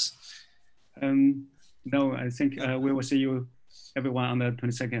wrap-up words? No, I think we will see you everyone on the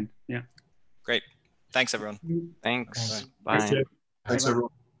 22nd. Yeah. Great. Thanks, everyone. Thanks. Bye. Thanks,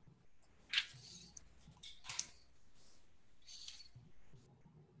 everyone.